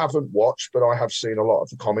haven't watched, but I have seen a lot of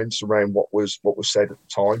the comments around what was said at the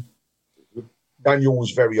time. Daniel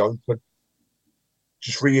was very open.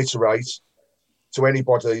 Just reiterate to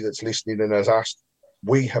anybody that's listening and has asked,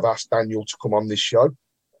 we have asked Daniel to come on this show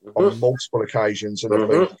on multiple occasions and have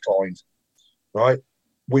been declined, right?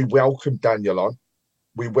 We welcome Daniel on.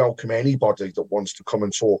 We welcome anybody that wants to come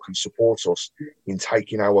and talk and support us in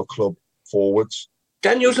taking our club forwards.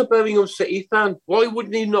 Daniel's a Birmingham City fan. Why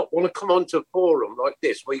wouldn't he not want to come onto a forum like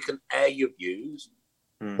this where you can air your views?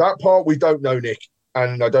 That part we don't know, Nick,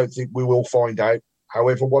 and I don't think we will find out.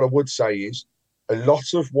 However, what I would say is a lot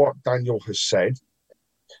of what Daniel has said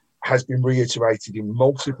has been reiterated in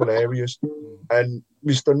multiple areas. And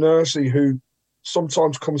Mr. Nursey, who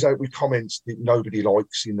sometimes comes out with comments that nobody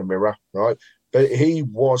likes in the mirror, right? But he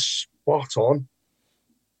was spot on.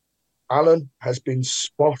 Alan has been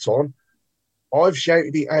spot on. I've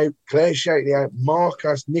shouted it out. Claire shouted it out. Mark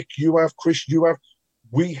has. Nick, you have. Chris, you have.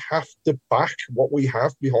 We have to back what we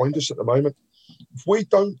have behind us at the moment. If we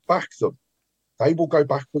don't back them, they will go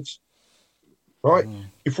backwards, right?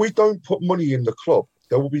 If we don't put money in the club,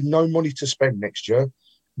 there will be no money to spend next year.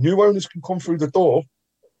 New owners can come through the door.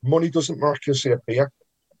 Money doesn't miraculously appear.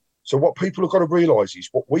 So what people have got to realise is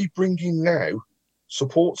what we bring in now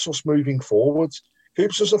supports us moving forwards,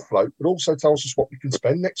 keeps us afloat, but also tells us what we can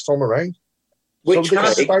spend next time around. So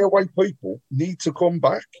the stay away people need to come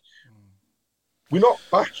back. We're not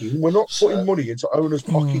backing, we're not putting money into owners'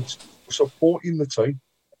 pockets, we're supporting the team.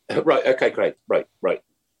 Right, okay, great, right.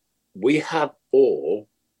 We have all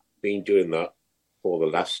been doing that for the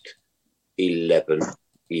last 11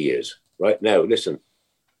 years. Right now, listen,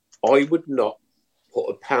 I would not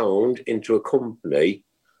put £1 into a company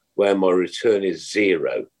where my return is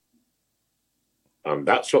zero. And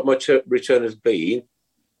that's what my return has been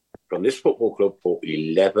from this football club for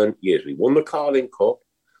 11 years. We won the Carling Cup,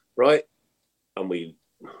 right? And we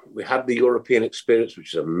had the European experience,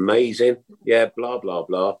 which is amazing. Yeah, blah, blah,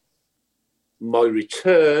 blah. My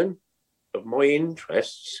return of my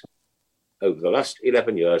interests over the last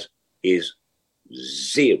 11 years is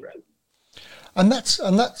zero. And that's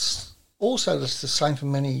also the same for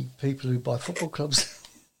many people who buy football clubs.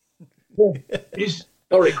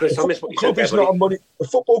 Sorry, Chris, I missed what you said there. A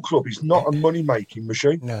football club is not a money-making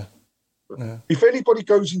machine. No. If anybody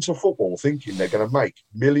goes into football thinking they're going to make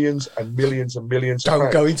millions and millions and millions of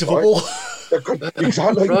pounds, go into football.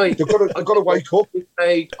 Exactly. Right. They've got to wake up.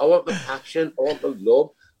 I want the passion. I want the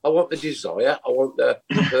love. I want the desire. I want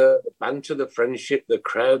the banter, the friendship, the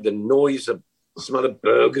crowd, the noise, the smell of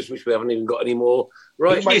burgers, which we haven't even got anymore.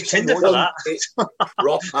 Right. Who makes the noise?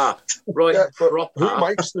 Proper. Right. Yeah, proper. Who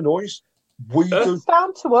makes the noise? We do. It's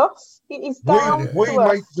down to us. It is down to us. We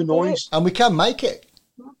make the noise. And we can make it.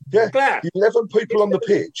 Yeah, the 11 people on the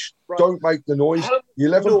pitch don't make the noise. The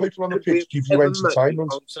 11 people on the pitch give you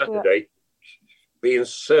entertainment. On Saturday, being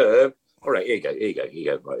served. All right, here you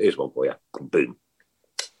go. Right, here's one for you. Boom.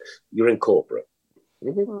 You're in corporate.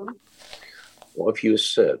 What if you were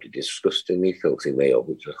served a disgustingly filthy meal,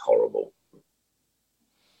 which was horrible?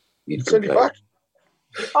 You'd send it back.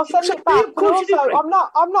 I'll send it back. But also, I'm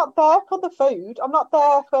not there for the food. I'm not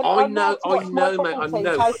there for. I know, mate. I know.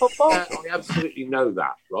 Yeah, I absolutely know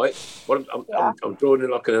that, right? But I'm drawing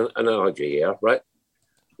like an analogy here, right?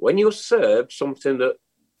 When you're served something that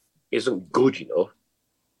isn't good enough,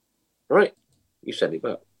 right? You send it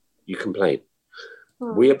back. You complain.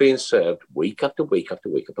 We are being served week after week after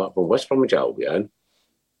week, apart from West Bromwich Albion,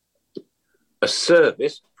 a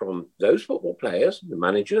service from those football players, the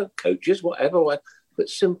manager, coaches, whatever, that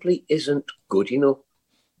simply isn't good enough.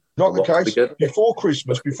 Not the case. Before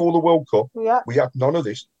Christmas, before the World Cup, we had none of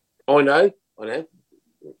this. I know. And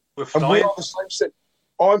we are the same set.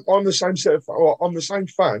 I'm the same set. I'm the same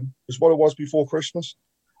fan as what I was before Christmas.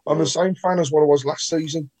 I'm the same fan as what I was last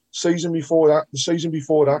season. Season before that, the season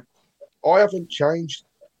before that. I haven't changed,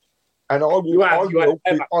 and I will be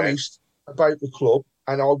honest about the club,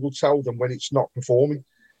 and I will tell them when it's not performing.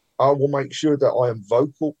 I will make sure that I am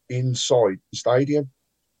vocal inside the stadium,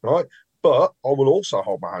 right? But I will also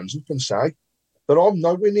hold my hands up and say that I'm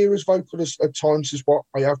nowhere near as vocal at times as what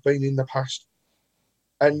I have been in the past.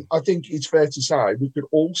 And I think it's fair to say we could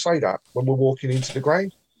all say that when we're walking into the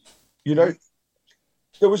ground. You know,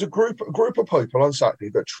 there was a group of people on Saturday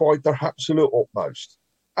that tried their absolute utmost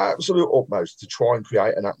to try and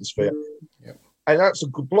create an atmosphere. Yep. And that's a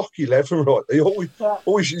good block 11, right? They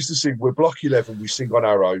always used to sing, we're block 11, we sing on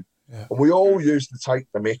our own. Yeah. And we all used to take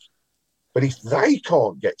the mick. But if they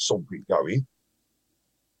can't get something going,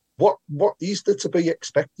 what is there to be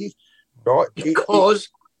expected? Right? Because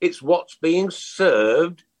it's what's being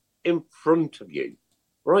served in front of you,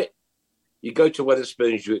 right? You go to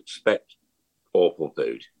Wetherspoons, you expect awful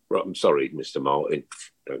food. Right, I'm sorry, Mr. Martin,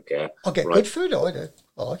 don't care. I get good food, I do.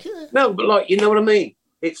 I like it. No, but like, you know what I mean?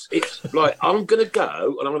 It's like, I'm going to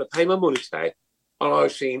go and I'm going to pay my money today and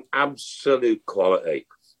I've seen absolute quality.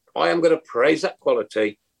 I am going to praise that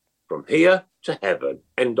quality from here to heaven,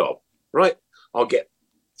 end of, right? I'll get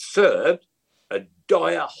served a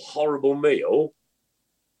dire, horrible meal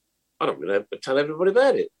and I'm going to tell everybody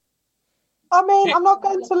about it. I mean, I'm not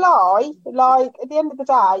going to lie. Like, at the end of the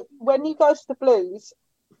day, when you go to the Blues,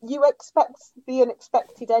 you expect the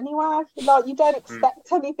unexpected anyway. Like, you don't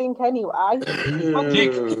expect anything anyway.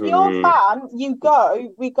 If you're a fan, you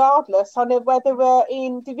go regardless on whether we're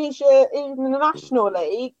in division, in the National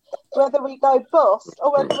League, whether we go bust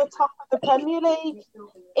or whether we're top of the Premier League.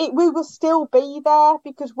 We will still be there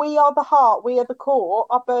because we are the heart, we are the core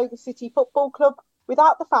of Bergen City Football Club.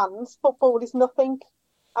 Without the fans, football is nothing.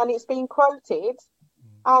 And it's been quoted.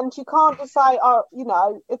 And you can't just say, oh, you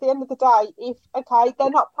know, at the end of the day, they're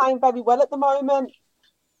not playing very well at the moment.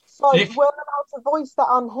 So we're allowed to voice that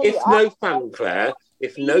on here. If no fan, Claire,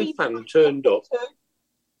 if no fan turned up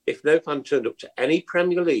to any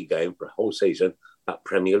Premier League game for a whole season, that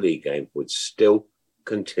Premier League game would still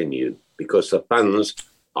continue because the fans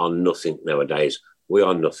are nothing nowadays. We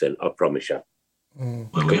are nothing, I promise you.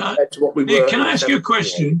 Well, can I ask you a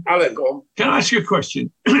question? Alan, go on. Can I ask you a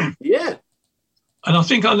question? Yeah. And I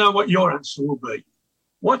think I know what your answer will be.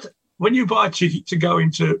 When you buy a ticket to go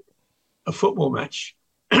into a football match,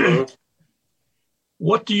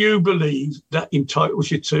 what do you believe that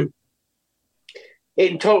entitles you to?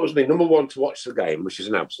 It entitles me, number one, to watch the game, which is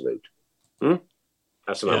an absolute.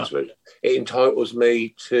 That's an absolute. It entitles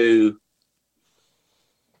me to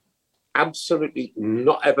absolutely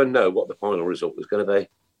not ever know what the final result is going to be,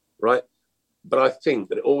 right? But I think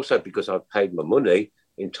that also, because I've paid my money,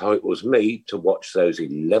 entitles me to watch those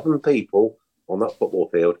 11 people on that football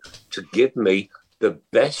field to give me the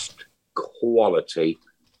best quality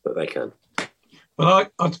that they can. Well,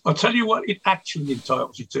 I'll tell you what it actually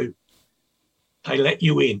entitles you to. They let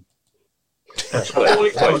you in. That's all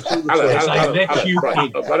it does. They let you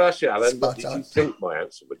in. But I say, Alan, what did you think my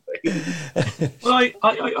answer would be? Well,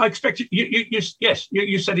 I expected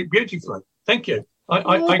you said it beautifully. Thank you.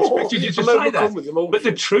 I expected you to say that. But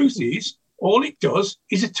the truth is, all it does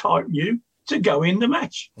is entitle you to go in the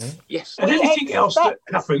match. Yes. And anything else that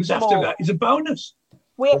happens after that is a bonus.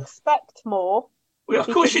 We expect more. Well, of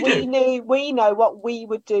course you do. We know what we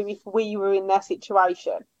would do if we were in their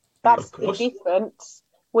situation. That's the difference.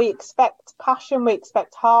 We expect passion, we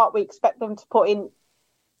expect heart, we expect them to put in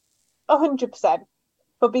 100%.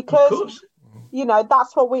 But because, you know,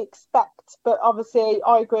 that's what we expect. But obviously,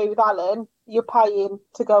 I agree with Alan. You're paying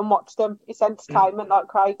to go and watch them. It's entertainment, like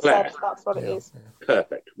Craig said. That's what it is.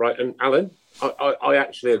 Perfect. Right. And Alan, I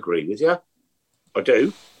actually agree with you. I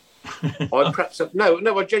do.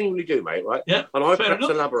 I genuinely do, mate, right? Yeah. And I perhaps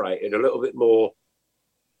elaborated a little bit more,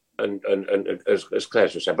 and as Claire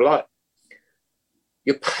just said, but like,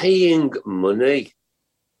 you're paying money,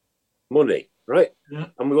 right? Yeah.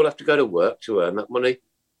 And we all have to go to work to earn that money,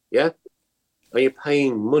 yeah? And you're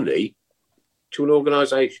paying money to an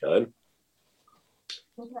organisation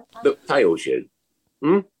that fails you.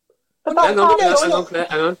 Hang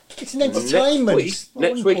on. It's an entertainment.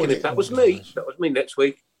 Next week, and if that was me next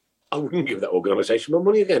week, I wouldn't give that organisation my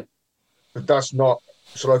money again. But that's not.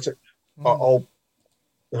 Shall I take?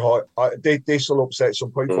 This will upset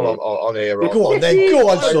some people on here. Right? Go on, then. Go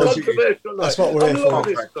on, son. That's what we're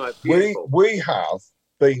here for. We have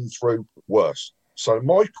been through worse. So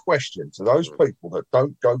my question to those people that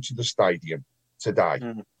don't go to the stadium today,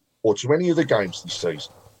 or to any of the games this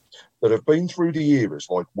season that have been through the eras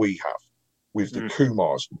like we have, with the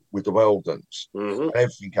Kumars, with the Weldons, and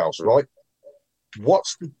everything else, right?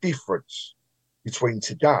 What's the difference between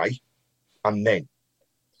today and then?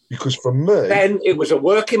 Because for me... Then it was a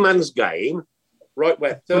working man's game, right,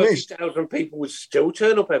 where 30,000 people would still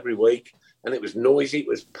turn up every week, and it was noisy, it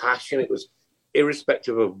was passion, it was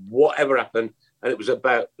irrespective of whatever happened, and it was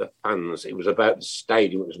about the fans, it was about the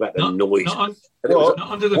stadium, it was about the noise. Not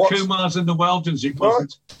under the Kumars and the Weldons, it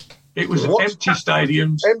wasn't. It was empty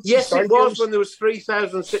stadiums. Yes, it was when there was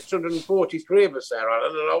 3,643 of us there,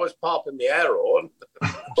 and I was popping the air on.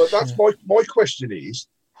 But that's my question is,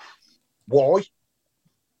 why?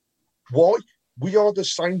 Why? We are the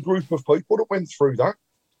same group of people that went through that.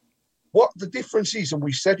 What the difference is, and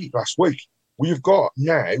we said it last week, we have got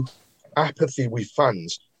now apathy with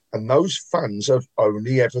fans, and those fans have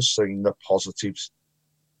only ever seen the positives.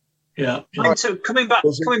 Yeah. Like, so coming back.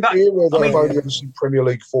 I've only ever seen Premier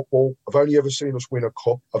League football. I've only ever seen us win a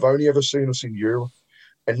cup. I've only ever seen us in Europe.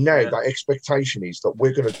 And now that expectation is that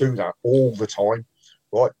we're going to do that all the time,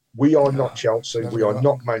 right? We are not Chelsea. We are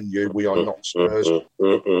not Man U. We are not Spurs.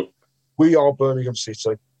 We are Birmingham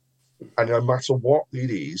City. And no matter what it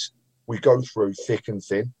is, we go through thick and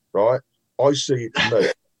thin, right? I see it to me,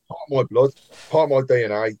 part of my blood, part of my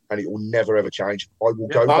DNA, and it will never, ever change. I will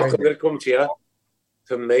go Mark, down. I'm going to come to you.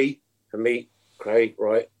 For me, Craig,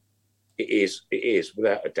 right? It is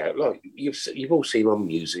without a doubt. Like you've all seen my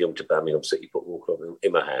museum to Birmingham City Football Club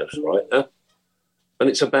in my house, right? And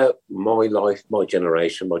it's about my life, my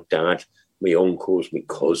generation, my dad, my uncles, my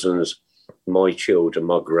cousins, my children,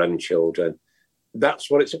 my grandchildren.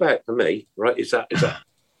 That's what it's about for me, right? Is that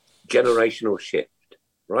generational shift,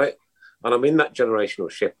 right? And I'm in that generational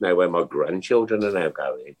shift now where my grandchildren are now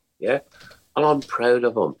going, yeah? And I'm proud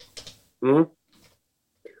of them.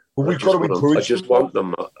 But we've got to encourage. I just want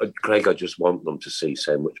them, Craig. I just want them to see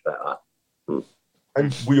so much better,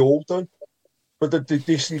 and we all do. But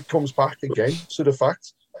this comes back again to the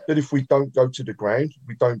fact that if we don't go to the ground,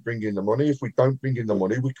 we don't bring in the money. If we don't bring in the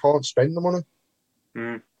money, we can't spend the money.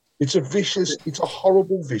 It's a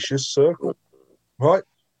horrible, vicious circle, right?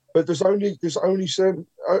 But there's only certain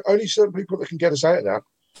people that can get us out of that.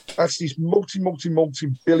 That's this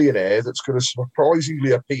multi-billionaire that's going to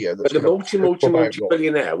surprisingly appear. But the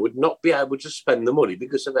multi-billionaire would not be able to spend the money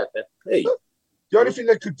because of FFP. The only thing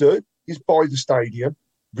they could do is buy the stadium,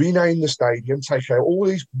 rename the stadium, take out all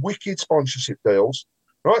these wicked sponsorship deals,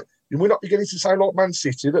 right? And we're not beginning to sound like Man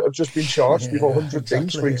City that have just been charged with 100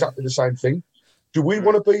 things for exactly the same thing. Do we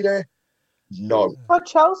want to be there? No. Well,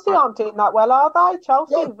 Chelsea aren't doing that well, are they?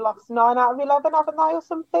 Chelsea have lost 9 out of 11, haven't they, or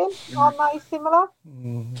something? Aren't they similar?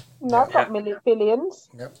 No, got billions.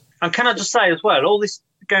 Yep. And can I just say as well, all this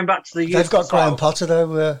going back to the youth. They've got Graham Potter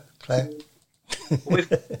though, Claire.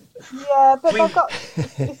 Yeah, but they've got.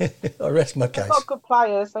 I rest my case. They've got good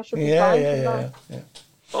players. They should be fine. Yeah.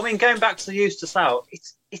 I mean, going back to the Eustace out,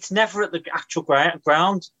 it's never at the actual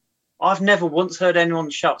ground. I've never once heard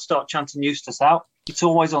anyone start chanting Eustace out. It's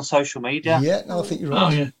always on social media. Yeah, no, I think you're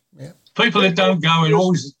right. Oh, yeah. People that don't go and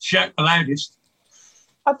always shout the loudest.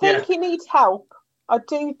 I think he needs help. I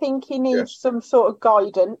do think he needs some sort of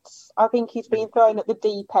guidance. I think he's been thrown at the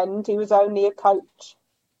deep end. He was only a coach.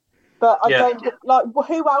 But I don't like.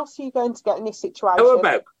 Who else are you going to get in this situation? How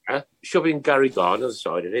about shoving Gary Gardner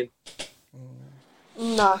aside of him?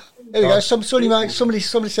 No. There we go. Somebody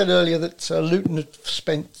said earlier that Luton had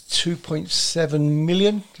spent 2.7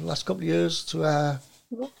 million the last couple of years to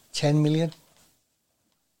 10 million.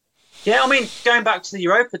 Yeah, I mean, going back to the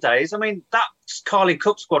Europa days, I mean, that Carling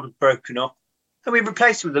Cup squad was broken up and we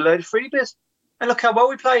replaced it with a load of freebies. And look how well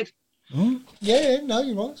we played. Yeah, no,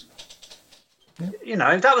 you're right. Yeah. You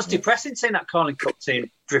know, that was depressing seeing that Carling Cup team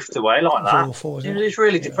drift away like that. It was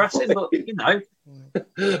really depressing, but, you know.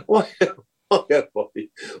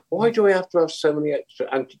 Why do we have to have so many extra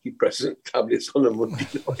antidepressant tablets on a Monday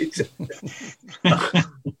night?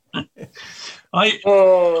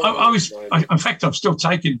 In fact, I'm still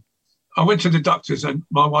taking. I went to the doctors and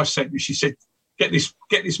my wife sent me. She said, "Get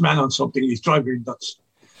this man on something. He's driving me nuts."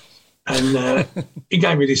 And he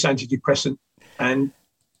gave me this antidepressant. And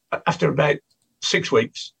after about 6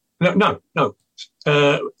 weeks, 3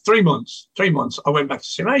 months, I went back to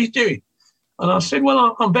see him. How are you doing? And I said,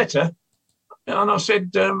 "Well, I'm better." And I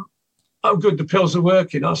said, "Oh, good, the pills are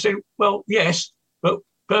working." I said, "Well, yes, but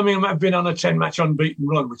Birmingham have been on a 10-match unbeaten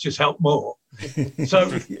run, which has helped more."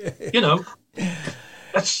 So, you know,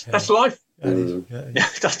 that's life. I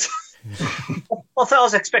thought I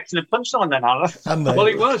was expecting a punchline then, Alan. Well,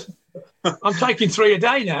 it was. I'm taking 3 a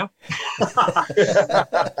day now.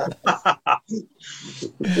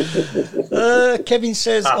 Kevin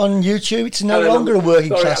says on YouTube, it's no longer a working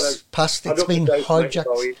class past. It's been hijacked.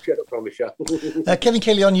 Kevin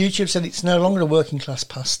Kelly on YouTube said it's no longer a working class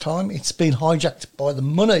pastime. It's been hijacked by the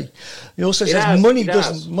money. He also says money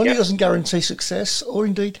doesn't guarantee success or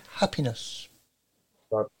indeed happiness.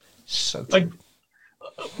 Right. So true.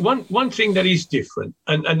 One thing that is different,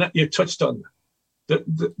 and that you touched on,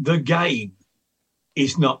 the game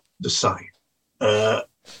is not the same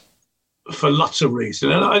for lots of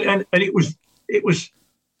reasons, and it was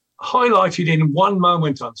highlighted in one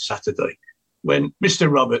moment on Saturday when Mr.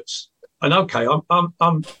 Roberts, and okay,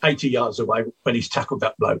 I'm 80 yards away when he's tackled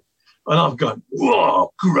that bloke, and I've gone,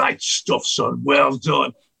 whoa, great stuff, son, well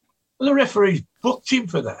done, and the referee booked him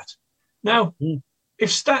for that. Now,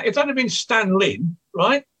 if that had been Stan Lynn,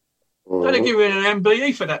 right, they'd have given an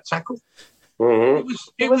MBE for that tackle.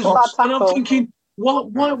 It was, and I'm thinking,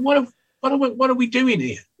 what are we doing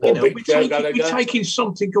here? You know, we're taking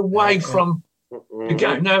something away from the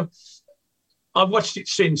game. Now, I've watched it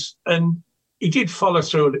since, and he did follow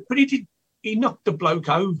through on it, but he knocked the bloke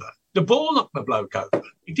over. The ball knocked the bloke over.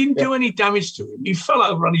 He didn't do any damage to him. He fell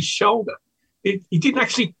over on his shoulder. He didn't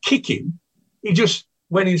actually kick him. He just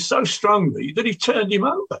went in so strongly that he turned him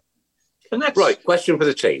over. And that's right. Question for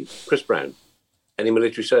the team, Chris Brown. Any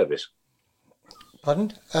military service?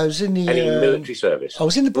 Pardon? I was in the military service. I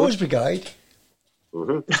was in the Boys Brigade.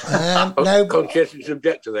 Now, conscientious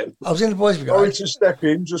object to them. I was in the Boys Brigade. Sorry to step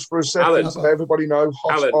in just for a second. Let everybody know,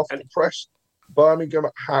 hot off the press. Birmingham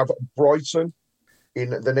have Brighton in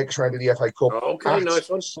the next round of the FA Cup. Okay, nice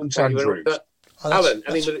one. St Andrews. Alan,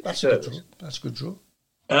 any military service? That's a good draw.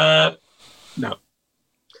 No.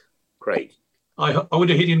 Craig. I would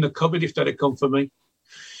have hid in the cupboard if that had come for me.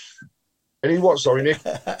 Any what, sorry, Nick?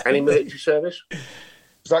 Any military service?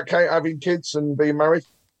 Is that Kate having kids and being married?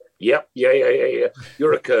 Yep. Yeah.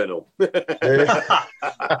 You're a colonel.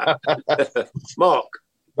 Mark?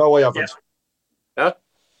 No, I haven't. Yeah. Huh?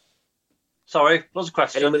 Sorry, what was the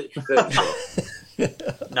question? Any military service?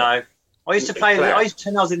 No. I used to play, I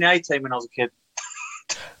was in the A team when I was a kid.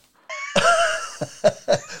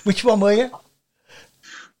 Which one were you?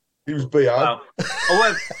 He was BR. Oh.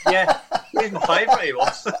 Yeah, he was my favourite, he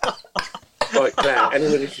was. Right, Claire, any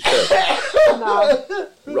military service? No.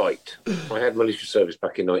 Right. I had military service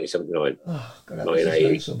back in 1979. Oh, God,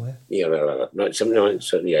 1980. Somewhere. Yeah, no. 1979,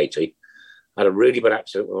 certainly 80. I had a really bad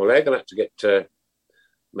accident with my leg and I had to get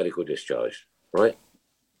medical discharge. Right?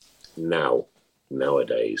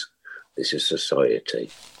 Nowadays, this is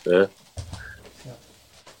society. Yeah?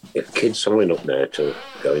 If kids sign up now to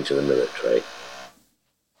go into the military,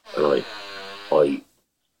 and I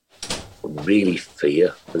really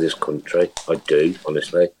fear for this country. I do,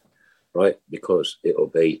 honestly, right? Because it'll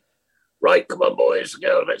be, right, come on, boys,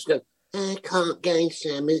 let's go. I can't go,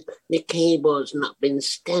 Sam. My keyboard's not been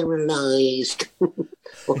sterilised.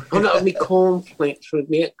 I'm not having my cornflakes with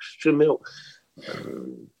me extra milk.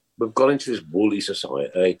 We've gone into this woolly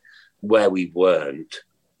society where we weren't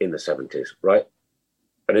in the 70s, right?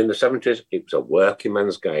 And in the 70s, it was a working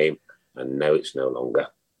man's game, and now it's no longer.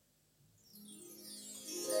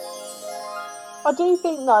 I do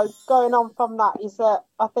think, though, going on from that is that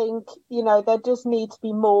I think, there does need to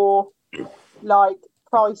be more, like,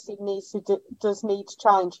 pricing does need to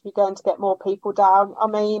change if you're going to get more people down. I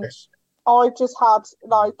mean, yes. I've just had,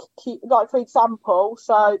 like, for example,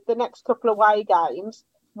 so the next couple of away games,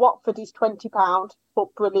 Watford is £20,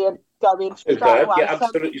 but brilliant, going straight away. Yeah,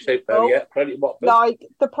 absolutely superb, yeah, credit Watford. Like,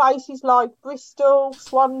 the places like Bristol,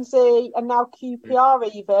 Swansea, and now QPR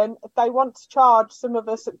even, they want to charge some of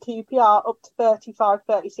us at QPR up to £35,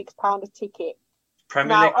 £36 a ticket.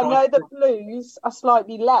 Now, I know the Blues are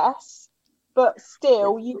slightly less, but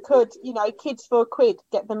still, you could, kids for £1,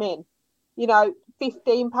 get them in.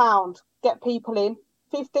 £15, get people in.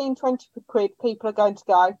 15, 20 quid, people are going to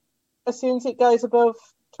go. As soon as it goes above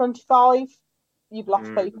 25, you've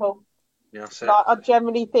lost people. Yeah, like, I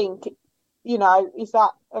generally think, is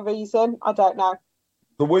that a reason? I don't know.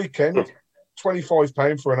 The weekend,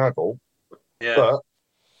 £25 for an adult, but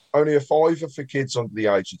only a £5 for kids under the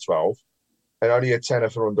age of 12 and only a £10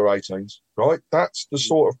 for under 18s, right? That's the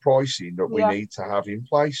sort of pricing that we need to have in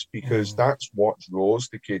place because that's what draws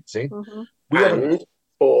the kids in. Mm-hmm. And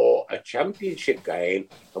for a championship game,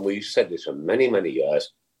 and we've said this for many, many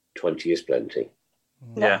years, 20 is plenty.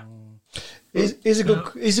 Yeah. Is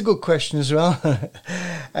a good question as well.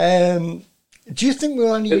 Do you think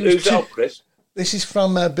we'll only use Chris? This is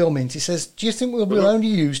from Bill Mint. He says, do you think we'll only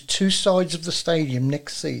use two sides of the stadium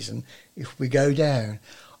next season if we go down?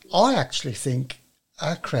 I actually think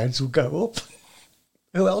our crowds will go up.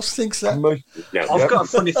 Who else thinks that? No, I've got a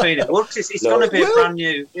funny feeling. Well, it's going to be a brand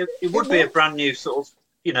new. It would be a brand new sort of.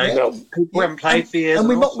 People haven't played for years. And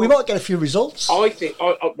we might get a few results. I think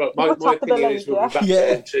my opinion is we'll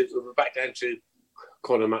be back down to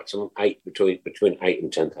kind of maximum 8 between 8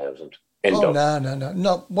 and 10,000.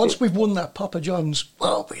 No. Once we've won that Papa John's,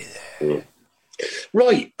 we'll be there.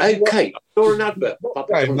 Right. Okay. I saw an advert.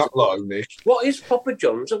 Not low, Nick. What is Papa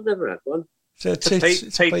John's? I've never had one. It's a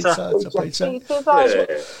pizza.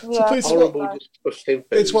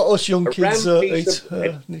 It's what us young kids eat,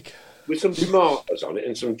 Nick. With some tomatoes on it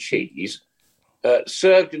and some cheese,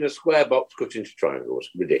 served in a square box cut into triangles.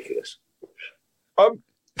 Ridiculous.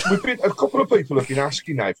 We've been, a couple of people have been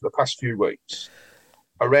asking now for the past few weeks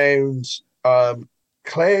around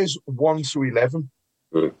Claire's 1 to 11.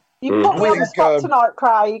 You put me on the spot tonight,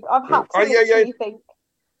 Craig. I've had to you think.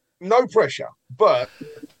 No pressure, but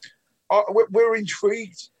we're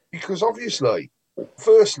intrigued because obviously,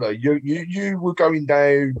 firstly, you were going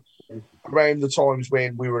down around the times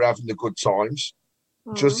when we were having the good times,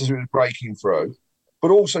 just as it was breaking through,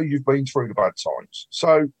 but also you've been through the bad times.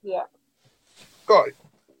 So, guys,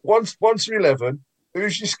 1 to 11,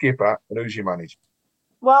 who's your skipper and who's your manager?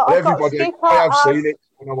 Well, I've got skipper. I have seen it.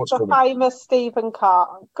 I know what's the coming. Famous Stephen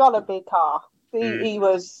Carr. Gotta be Carr. He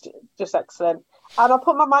was just excellent. And I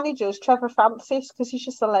put my manager as Trevor Francis because he's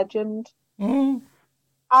just a legend. And,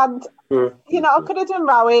 I could have done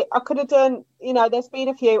Rowett. I could have done, there's been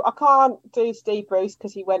a few. I can't do Steve Bruce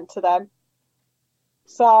because he went to them.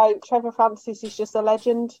 So Trevor Francis is just a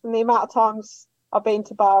legend. And the amount of times I've been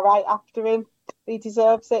to Bar 8 after him, he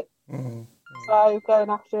deserves it. So going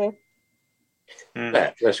after him. Can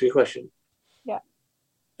I ask you a question? Yeah.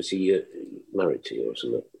 Was he married to you or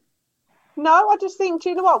something? No, I just think, do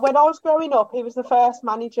you know what? When I was growing up, he was the first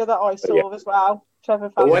manager that I saw as well. Trevor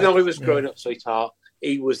Francis. Well, when I was growing up, sweetheart,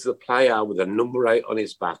 he was the player with a number 8 on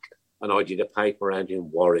his back, and I did a paper round in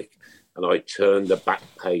Warwick, and I turned the back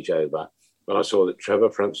page over, and I saw that Trevor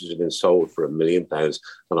Francis had been sold for £1 million,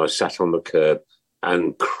 and I sat on the curb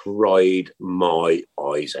and cried my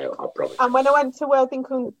eyes out, I promise. And when I went to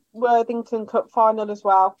Worthington Cup final as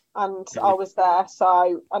well, and I was there,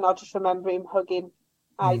 and I just remember him hugging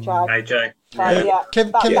AJ.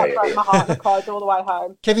 That broke my heart and I cried all the way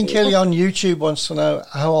home. Kevin Kelly on YouTube wants to know,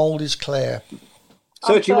 how old is Claire?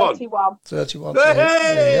 31. 31.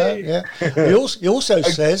 Hey! Yeah. He also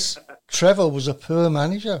says Trevor was a poor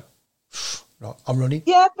manager. Right, I'm running.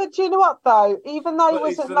 Yeah, but do you know what though? Even though it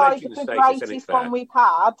wasn't like the greatest one we've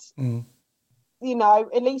had,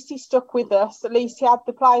 at least he stuck with us. At least he had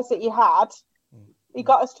the players that he had. He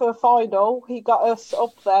got us to a final. He got us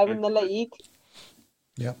up there in the league.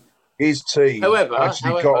 Yeah. His team got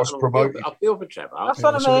us promoted. I feel for Trevor. That's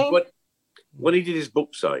what I mean. When he did his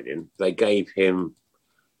book signing, they gave him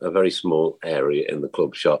a very small area in the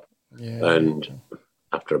club shop. Yeah, and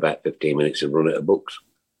after about 15 minutes, he'd run out of books.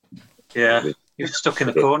 Yeah, he was stuck in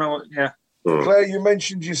the corner. Yeah. Claire, you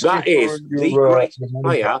mentioned your That is the greatest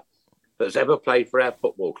player that's ever played for our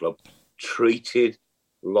football club, treated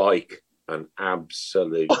like an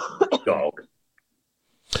absolute dog.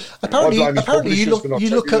 Apparently, you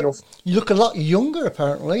look a lot younger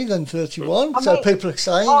apparently than 31. So people are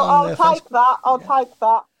saying. I'll take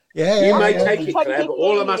that. Yeah, you may take it, Claire, but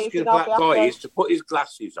all I'm asking that guy is to put his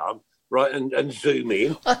glasses on, right, and zoom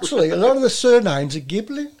in. Actually, a lot of the surnames are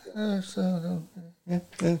Giblin. Where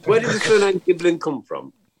did the surname Giblin come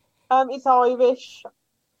from? It's Irish.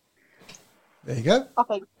 There you go. I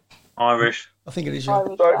think. Irish. I think it is.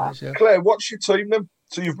 So, Claire, what's your team then?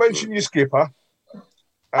 So you've mentioned your skipper.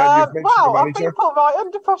 I've been put right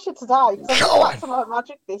under pressure today because I've got to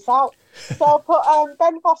magic this out. So I'll put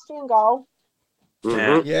Ben Foster in goal.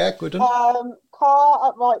 Yeah, good one. Carr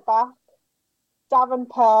at right back. Darren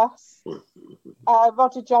Pearce.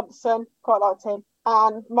 Roger Johnson, quite liked him.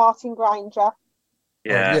 And Martin Granger.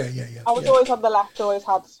 Yeah. I was always on the left, always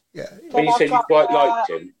had. Yeah. When you said you quite liked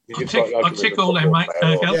him, I'll tick all them, mate.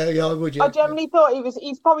 Yeah, I would. Yeah. I generally thought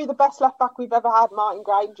he's probably the best left back we've ever had, Martin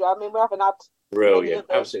Granger. I mean, we haven't had. Brilliant,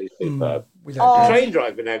 absolutely superb. Train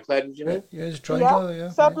driver now, Claire, did you know? Yeah, he's a train driver, yeah.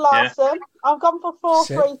 Seb Larson. I've gone for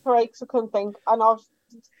 4-3-3 because I couldn't think. And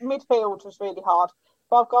midfield was really hard.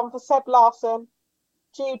 But I've gone for Seb Larson,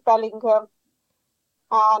 Jude Bellingham,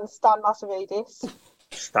 and Stan Masaridis.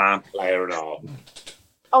 Stan. Player and all.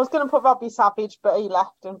 I was going to put Robbie Savage, but he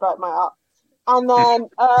left and broke my heart. And then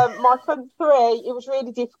my front three, it was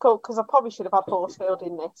really difficult because I probably should have had Horsfield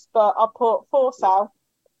in this, but I put Forsell,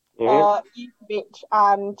 Jukovic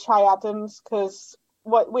and Che Adams because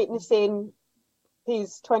witnessing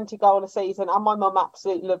his 20 goal a season, and my mum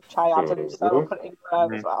absolutely loved Che Adams, so I put him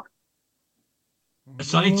there as well.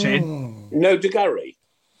 Exciting. No De Gary.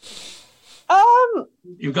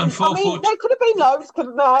 You've gone 4-4. There could have been loads,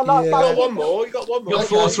 couldn't there? Like, You got one more. You got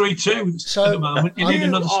 4-3-2 at the moment. You need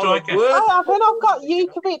another striker. I've got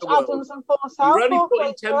Jukovic, Adams, and Forsyth. You're only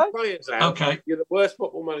putting 10 players out. Okay. You're the worst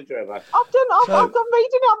football manager ever. I've done reading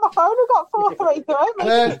it on my phone. I've got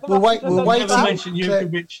 4-3-3. We're waiting. Never mentioned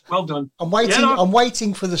Jukovic. Well done. I'm waiting. I'm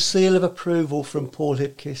waiting for the seal of approval from Paul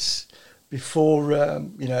Hipkiss before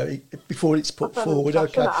before it's put forward.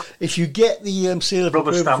 Okay, if you get the seal of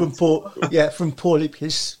approval from Paul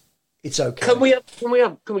Hipkiss, it's okay. Can we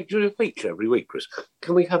do a feature every week, Chris?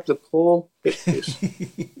 Can we have the Paul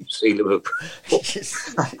Hipkiss seal of approval?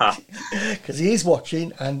 Because he is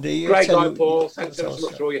watching, and great guy, Paul. Thanks so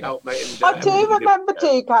much for all your help, mate. I do remember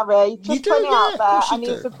Gary. Just putting it out there, and he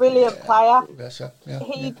was a brilliant player.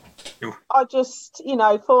 I just,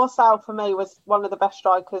 Forsyth for me was one of the best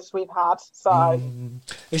strikers we've had. So,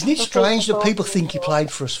 isn't it strange that people think he played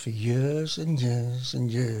for us for years and years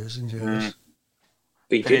and years and years?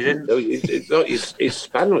 He didn't. His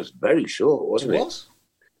span was very short, wasn't it? It was.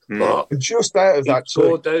 But just out of that team,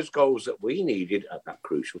 scored those goals that we needed at that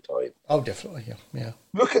crucial time. Oh, definitely, yeah.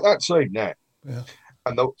 Look at that team now. Yeah.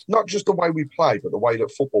 And not just the way we play, but the way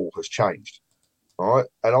that football has changed. All right?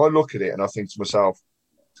 And I look at it and I think to myself,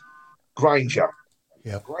 Granger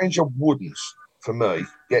wouldn't, for me,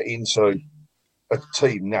 get into a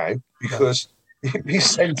team now because he'd be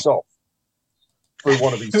sent off through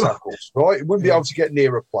one of these tackles, right? He wouldn't be able to get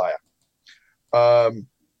near a player.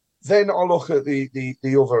 Then I look at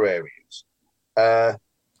the other areas.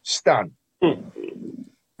 Stan.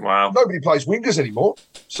 Wow. Nobody plays wingers anymore,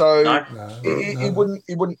 so he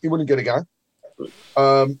wouldn't get a game.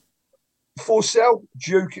 Forsyth,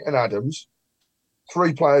 Duke, and Adams,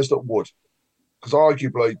 3 players that would, because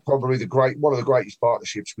arguably probably one of the greatest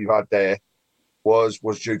partnerships we've had there was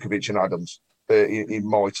Jukovic and Adams in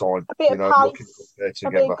my time. A bit of pace, a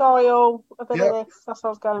bit of guile, a bit of this. That's what I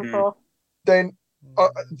was going for. Then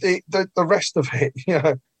the rest of it,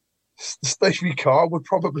 Stevie Carr would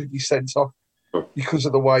probably be sent off because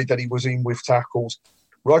of the way that he was in with tackles.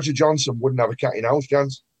 Roger Johnson wouldn't have a cat in house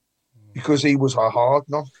chance because he was a hard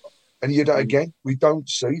knock. And again, we don't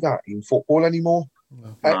see that in football anymore.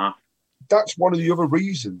 No. That's one of the other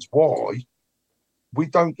reasons why we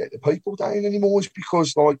don't get the people down anymore. Is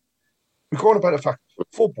because, we're going about the fact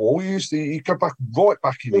football you go back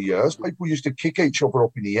in the years. People used to kick each other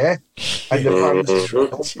up in the air, and the fans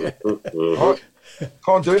right?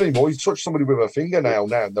 Can't do it anymore. You touch somebody with a fingernail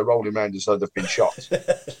now, and they're rolling around as though they've been shot,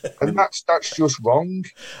 and that's just wrong.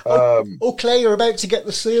 Claire, you're about to get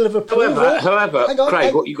the seal of approval. However,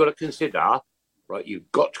 Craig, what you've got to consider, right? You've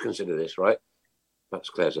got to consider this, right? That's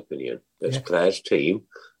Claire's opinion. That's Claire's team,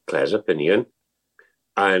 Claire's opinion,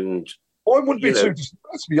 and I wouldn't be too.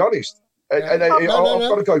 Let's be honest. And I've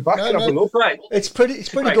got to go back and have a look. Right. It's pretty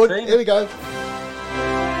good. Thing. Here we go. The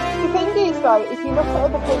thing is, though, if you look at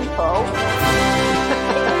other people,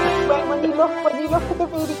 when you look at the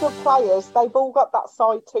really good players, they've all got that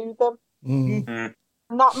side to them, and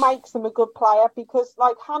that makes them a good player. Because,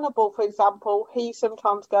 like Hannibal, for example, he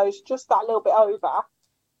sometimes goes just that little bit over,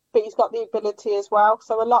 but he's got the ability as well.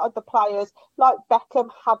 So a lot of the players, like Beckham,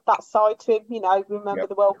 had that side to him. Remember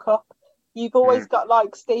the World Cup. You've always got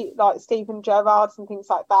like Steven Gerrards and things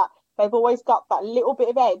like that. They've always got that little bit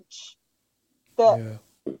of edge that,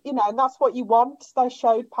 and that's what you want. They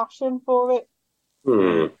showed passion for it.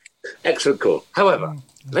 Excellent call. However,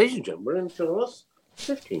 ladies and gentlemen, we're into the last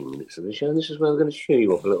 15 minutes of the show, and this is where we're going to cheer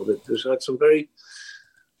you up a little bit because I had some very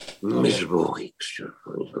miserable weeks.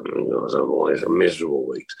 Otherwise, miserable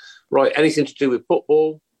weeks. Right, anything to do with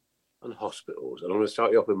football and hospitals. And I'm going to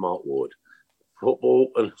start you off with Mark Ward.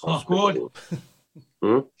 Football and hospital.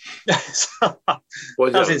 That's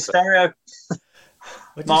in stereo.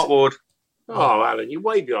 Mark Ward. Oh, Alan, you're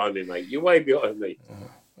way behind me, mate. You're way behind me.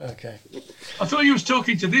 Okay. I thought you was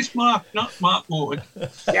talking to this Mark, not Mark Ward.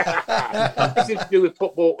 Anything to do with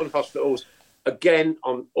football and hospitals. Again,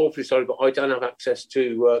 I'm awfully sorry, but I don't have access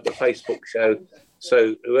to the Facebook show.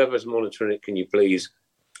 So whoever's monitoring it, can you please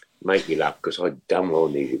make me laugh because I damn well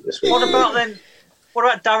need it this week. What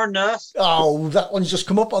about Darren Nurse? Oh, that one's just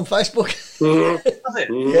come up on Facebook. Has it?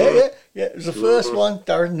 Yeah. It was the first one.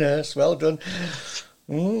 Darren Nurse. Well done.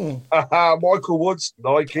 Michael Woods,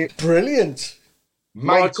 like it. Brilliant.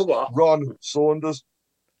 Michael what? Ron Saunders.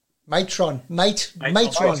 Matron.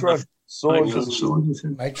 Saunders.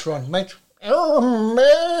 Matron. Oh,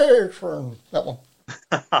 Matron. That one.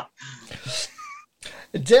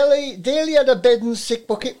 Daly had a bed and sick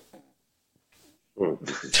bucket.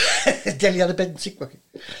 Daly had a bed and sick bucket.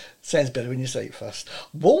 Sounds better when you say it fast.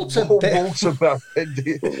 Walter Bed.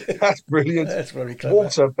 That's brilliant. That's very clever.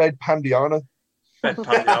 Walter Bed Pandiana.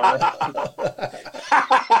 Bedpan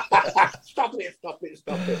Stop it.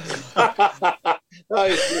 That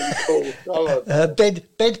is really cool.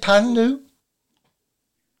 Bedpanu.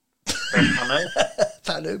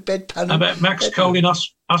 Bedpanu. How about Max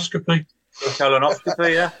colonoscopy? Colonoscopy,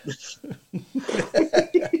 yeah.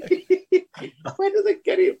 Where do they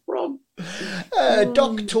get it from?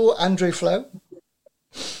 Dr. Andrew Flo.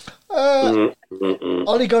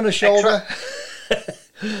 Ollie on a shoulder.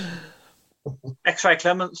 X-ray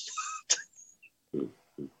Clements.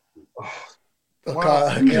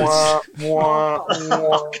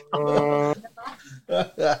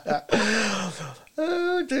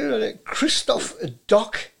 Oh dear, Christoph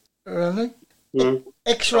Doc, really?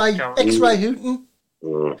 X-ray Hooton.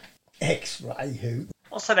 X-ray Hooton.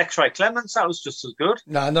 I said X-ray Clements. That was just as good.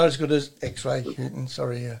 No, not as good as X-ray Hooton.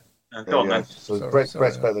 Sorry, yeah. Go on then. So Brett's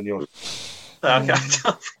better than yours. Okay.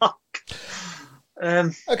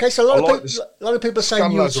 Okay, so a lot of people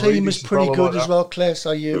saying your team is pretty good as well, Claire.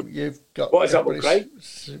 So you've got what is that one, Craig?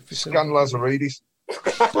 Scan Lazaridis.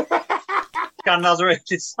 Scan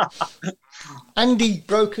Lazaridis. Andy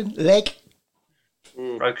Broken Leg.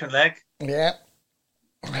 Broken leg. Yeah.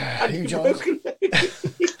 Huge eyes.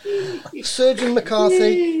 Surgeon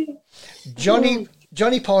McCarthy. Johnny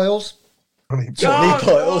Piles. Johnny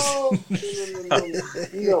Piles.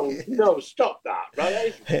 No, stop that.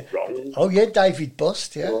 Right? That's wrong. Oh, yeah, David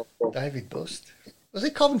Bust, yeah. David Bust. Was he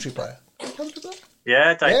Coventry player?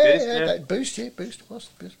 Yeah, David Boost. Boost.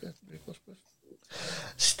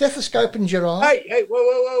 Stethoscope and Gerard. Hey,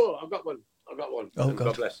 whoa. I've got one. Oh,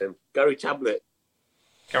 God bless him. Gary Tablet.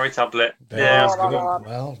 Yeah.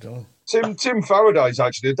 Well done. Tim Faraday's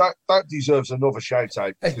actually, that deserves another shout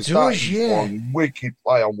out. It does, yeah. One wicked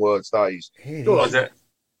play on words days. What was it?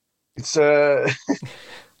 It's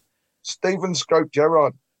Stephen Scope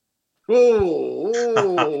Gerrard.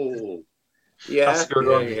 Oh, yeah. That's a good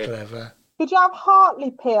one. Yeah. Clever. Did you have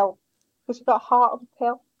Hartley pill? Because you got heart of a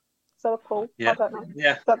pill. So cool. Yeah. I don't know.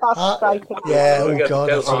 Yeah. That's scraping. Yeah, oh God.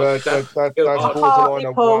 That's Hartley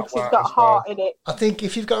pill, she's got heart in it. I think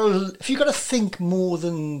if you've got to think more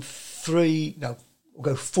than 4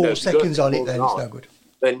 seconds on it, then it's no good.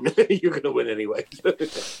 Then you're going to win anyway.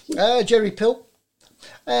 Jerry Pill.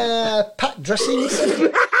 Pat Dressings.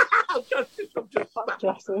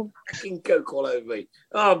 Dressing. Fucking Coke all over me.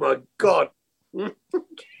 Oh my God.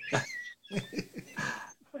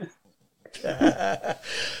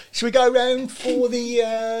 Shall we go round for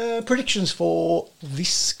the predictions for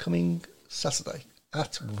this coming Saturday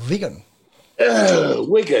at Wigan?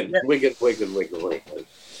 Wigan.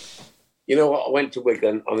 You know what? I went to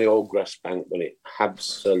Wigan on the old grass bank when it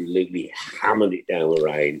absolutely hammered it down the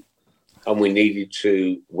rain, and we needed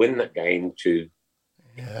to win that game to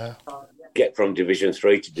get from Division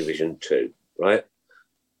 3 to Division 2, right?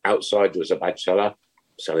 Outside there was a badge seller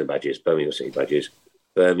selling badges, Birmingham City badges.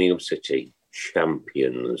 Birmingham City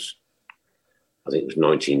champions. I think it was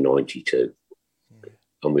 1992.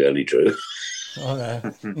 And we only drew. Oh, no.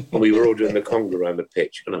 And we were all doing the conga around the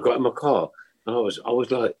pitch. And I got in my car and I was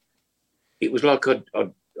like, it was like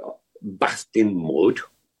I'd bathed in mud.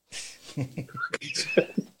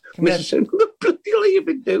 Mr. Sim, what the bloody hell have you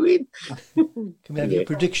been doing? Can we have your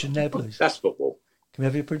prediction now, please? That's football. Can we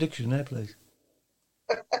have your prediction now, please?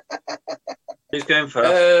 Who's going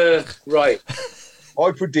first? Right.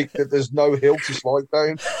 I predict that there's no hill to slide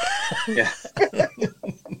down. Yeah.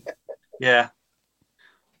 Yeah.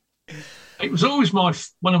 It was always one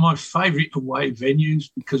of my favourite away venues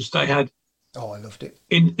because they had. Oh, I loved it.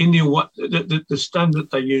 In the stand that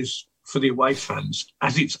they use for the away fans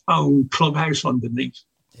has its own clubhouse underneath,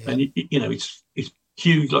 and it's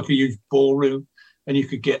huge, like a huge ballroom, and you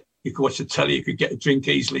could watch the telly, you could get a drink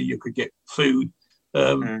easily, you could get food,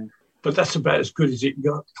 but that's about as good as it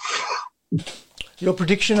got. Your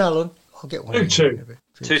prediction, Alan? I'll get one. 2-2.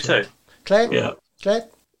 2-2. Claire? Yeah. Claire?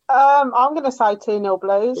 I'm going to say 2-0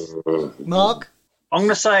 Blues. Mark? I'm going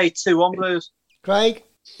to say 2-1 Blues. Craig?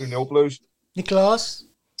 2-0 Blues. Nicholas?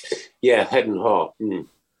 Yeah, head and heart.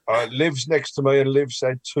 Liv's next to me, and Liv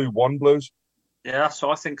said 2-1 Blues. Yeah, that's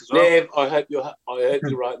what I think as well. Liv, I hope you're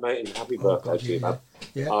right, mate, and happy birthday to you, man.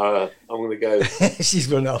 Yeah. I'm going to go. She's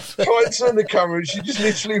run off. Try and turn the camera, and she just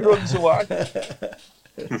literally runs away.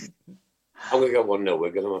 I'm going to go 1-0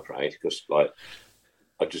 Wigan, I'm afraid, because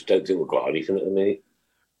I just don't think we've got anything at the minute.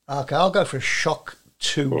 Okay, I'll go for a shock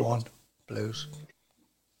 2-1 Blues.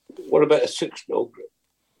 What about a 6-0?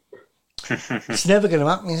 It's never going to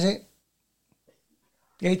happen, is it?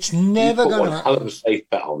 It's never going to happen. You put one hell of a safe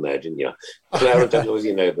bet on there, didn't you? Claire, I don't know whether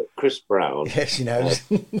you know, but Chris Brown yes, he knows.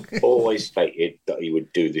 always stated that he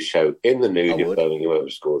would do the show in the nude if Birmingham ever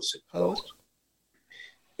scored 6 goals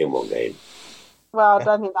in one game. Well, I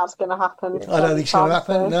don't think that's going to happen. I don't think it's going to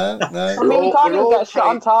happen. No. I mean, you can't even get a shot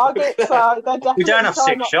on target, so they're definitely We don't have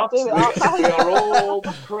 6 shots. We are all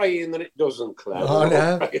praying that it doesn't, Claire. I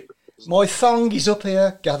know. My thong is up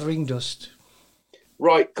here gathering dust.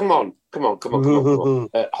 Right, come on.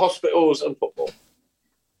 Hospitals and football.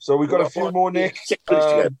 So we've got a few more, Nick.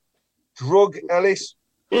 Drug Ellis.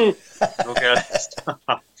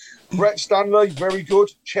 Brett Stanley, very good.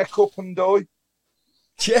 Check up and die.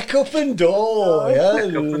 Check up and die. I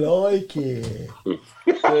like it.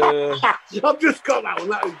 I've just got that one.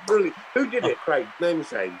 That was brilliant. Who did it, Craig? Name the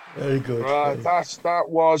same. Very good. Right, that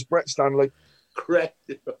was Brett Stanley. Correct.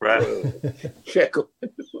 Check up.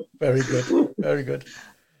 Very good. Very good.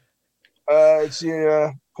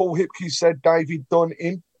 Paul Hipke said David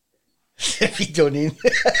Dunn-in. David Dunn-in.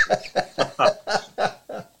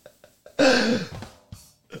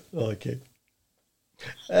 Like it.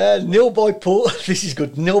 Nil by Port. This is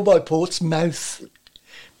good. Nil by Portsmouth.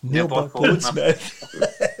 Nil by Portsmouth.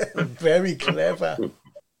 Very clever.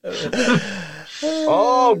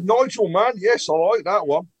 Oh, Nigel, man. Yes, I like that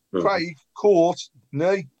one. Craig, Court,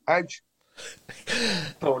 knee, ouch.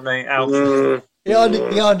 Court, knee, ouch. Yeah,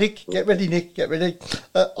 Nick. Get ready, Nick. Get ready.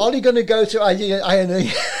 Are you going to go to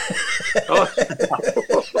A&E?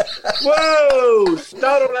 Whoa!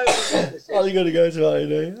 Start all over. Are you going to go to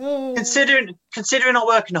A&E? Oh. Considering I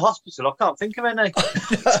work in a hospital, I can't think of any.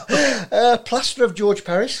 Plaster of George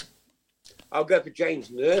Paris. I'll go for James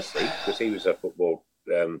Nursey because he was a football.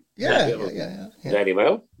 Yeah. Daily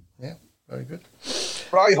Mail. Yeah, very good.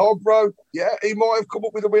 Ray Hogbro. Yeah, he might have come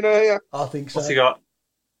up with a winner here. I think so. What's he got?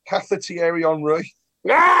 Cather Thierry Henry.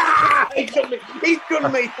 Ah! He's done me.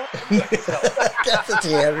 Cather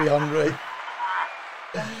Thierry Henry.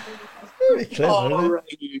 Very clever,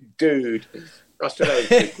 isn't it? You dude. That's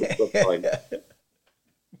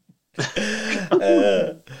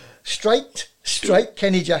Straight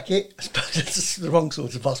Kenny Jacket. I suppose it's the wrong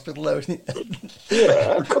sort of hospital, though, isn't it?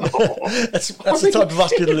 Yeah, come on. That's the type of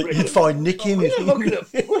hospital that you'd find Nick in.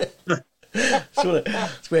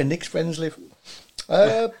 That's where Nick's friends live.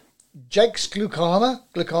 Jake's glaucoma.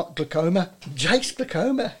 Jake's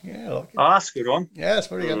glaucoma. Yeah, I like it. Oh, that's a good one. Yeah, that's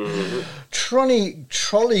very good.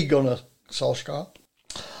 Trolley gunner, Solskjaer.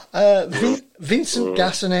 Vincent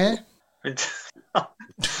Gassonair.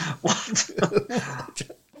 What?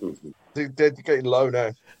 They're getting low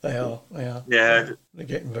now. They are. Yeah. They're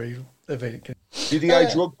getting very good. Didier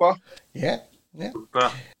Drogba. Yeah.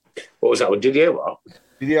 What was that one? Didier what?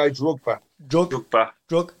 Didier Drogba. Drogba.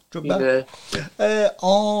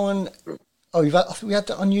 I think we had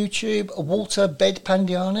that on YouTube. Walter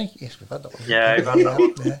Bedpandiani. Yes, we've had that one. Yeah, we've had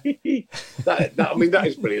that one. that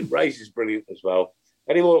is brilliant. Race is brilliant as well.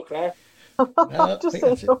 Any more, Claire? No, Just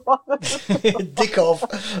think of one. Dick off.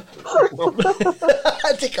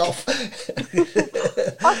 Dick off.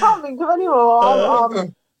 I can't think of any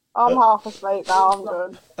more. I'm half asleep now. I'm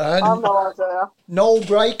good. I've no idea. No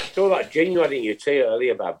break. It's all that gin you had in your tea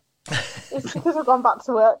earlier, Bab. It's because I've gone back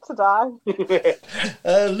to work today.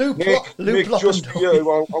 Nick, just for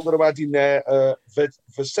you, I'm going to add in there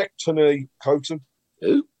vasectomy Coton.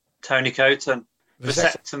 Who? Tony Coton.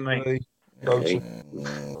 Vasectomy. Coton.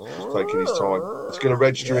 Just taking his time. It's going to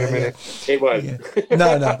register in a minute. It won't. Yeah.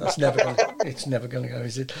 No, that's never going to. It's never going to go,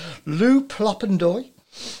 is it? Lou Ploppendoy.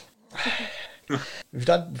 We've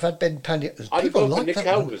had Ben Pandy. People like Nick that.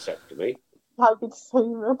 vasectomy. David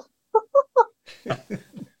Seaman.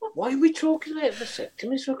 Why are we talking about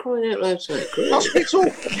vasectomies for crying out loud? Hospital.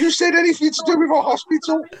 You said anything to do with a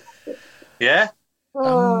hospital? Yeah.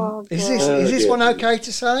 Is this one okay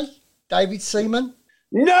to say? David Seaman?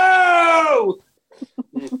 No!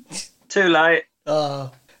 Too late. Yeah,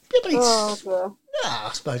 but it's. Dear.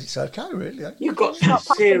 I suppose it's okay, really. You've got some Not past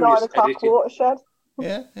the serious 9 o'clock editing. watershed.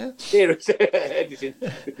 Yeah. Serious editing.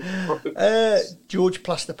 George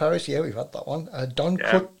Plaster Paris, yeah, we've had that one. Don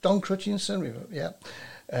Crutchinson,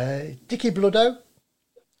 Dickie Bloodo.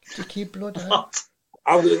 What?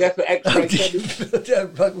 I'm going to go for X-ray.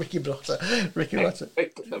 Ricky Blotter.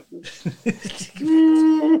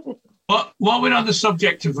 While we're on the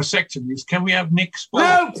subject of vasectomies, can we have Nick Sport?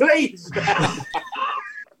 No, please.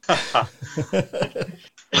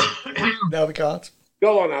 No, we can't.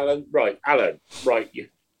 Go on, Alan. Right, Alan. Right,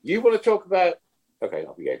 you want to talk about? Okay,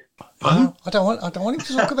 I'll begin. I don't want him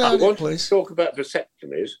to talk about it, please. Talk about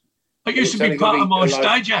vasectomies. It used to be part of my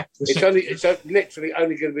stage act. It's literally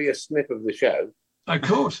only going to be a snip of the show. Of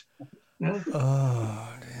course. Yeah. Oh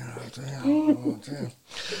dear.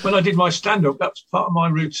 When I did my stand-up, that was part of my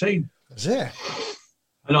routine. Is it?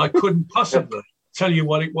 And I couldn't possibly tell you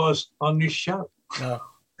what it was on this show. No.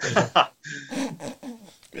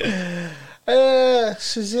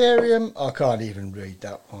 Caesarean. I can't even read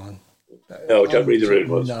that one. No, don't read the rude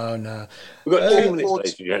ones. No. We've got 2 minutes,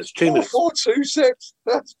 ladies and gents. 2 minutes. 4-4-2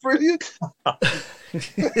 That's brilliant.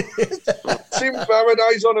 Tim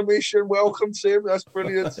Faraday's on a mission. Welcome, Tim. That's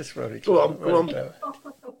brilliant. That's very Go on.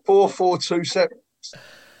 4-4-2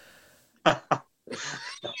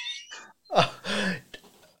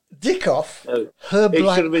 Dick-off, her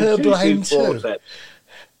blame too.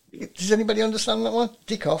 Does anybody understand that one?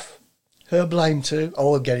 Dick-off, her blame too.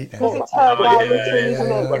 Oh, I'll get it now.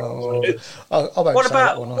 What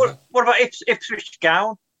about Ipswich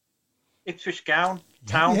Gown? Ipswich Gown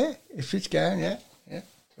Town? Yeah, Ipswich Gown, yeah.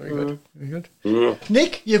 Very good.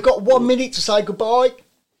 Nick, you've got 1 minute to say goodbye.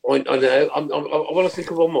 I know. I want to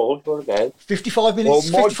think of one more. 55 minutes,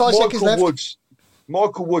 55 seconds left.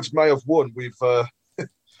 Michael Woods may have won with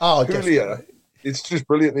Julia. It's just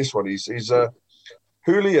brilliant, this one. He's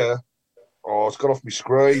Julia. Oh, it's got off my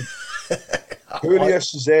screen. Julia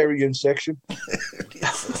Caesarean section.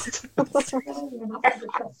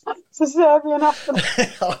 Caesarean after.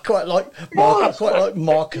 I quite like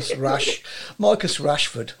Marcus Rash. Marcus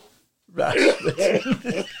Rashford.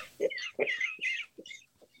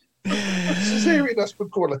 Caesarean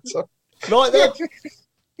aspiculata. Right then.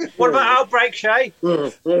 What about Outbreak, Shay?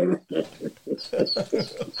 I'm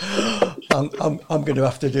going to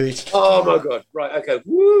have to do it. Oh my God! Right, okay.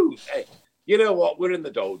 Woo! Hey, you know what? We're in the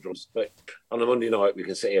doldrums, but on a Monday night we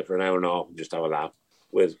can sit here for an hour and a half and just have a laugh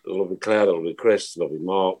with the lovely Claire, the lovely Chris, the lovely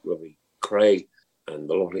Mark, the lovely Craig, and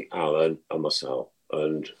the lovely Alan and myself.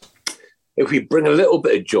 And if we bring a little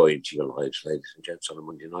bit of joy into your lives, ladies and gents, on a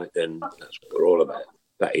Monday night, then that's what we're all about.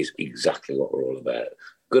 That is exactly what we're all about.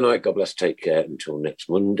 Good night. God bless. Take care until next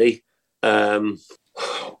Monday. Oh,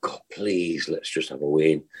 God, please, let's just have a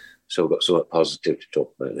win. So we've got something positive to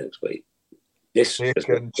talk about next week.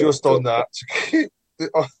 And just on that,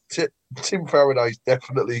 Tim Faraday's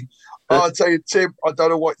definitely. I'll tell you, Tim, I don't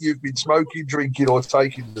know what you've been smoking, drinking, or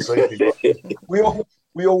taking this evening. we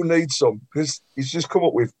all need some, because he's just come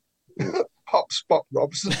up with Pop Spot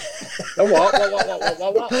Robson.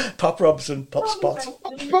 What? Pop Robson, Pop Spot.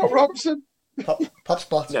 Pop Robson. Pop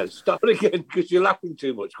Spot. No, stop it again, because you're laughing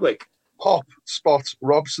too much. Quick. Pop Spot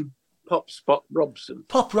Robson. Pop Spot Robson.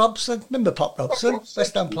 Pop Robson. Remember Pop Robson?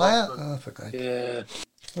 West Ham player. Oh, I forgot. Yeah.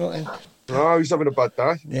 Right. No, he's having a bad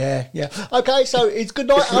day. Yeah. Okay, so it's good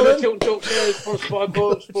night, Alan. Sponsored by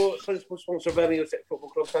Board Sports, sponsor of any football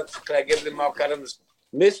club. Thanks to Claire Giblin, Mark Adams,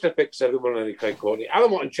 Mr. Fix, everyone, and Craig Courtney,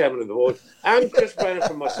 Alan Watton, Chairman of the Board, and Chris Brennan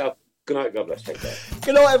from myself. Good night, God bless. Take care.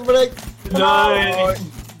 Good night, everybody. Good night.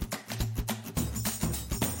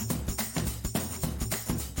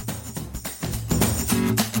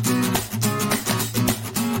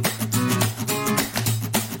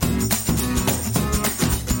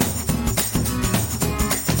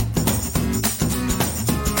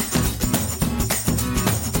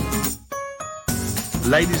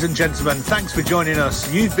 Ladies and gentlemen, thanks for joining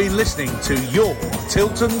us. You've been listening to your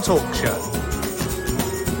Tilton Talk Show.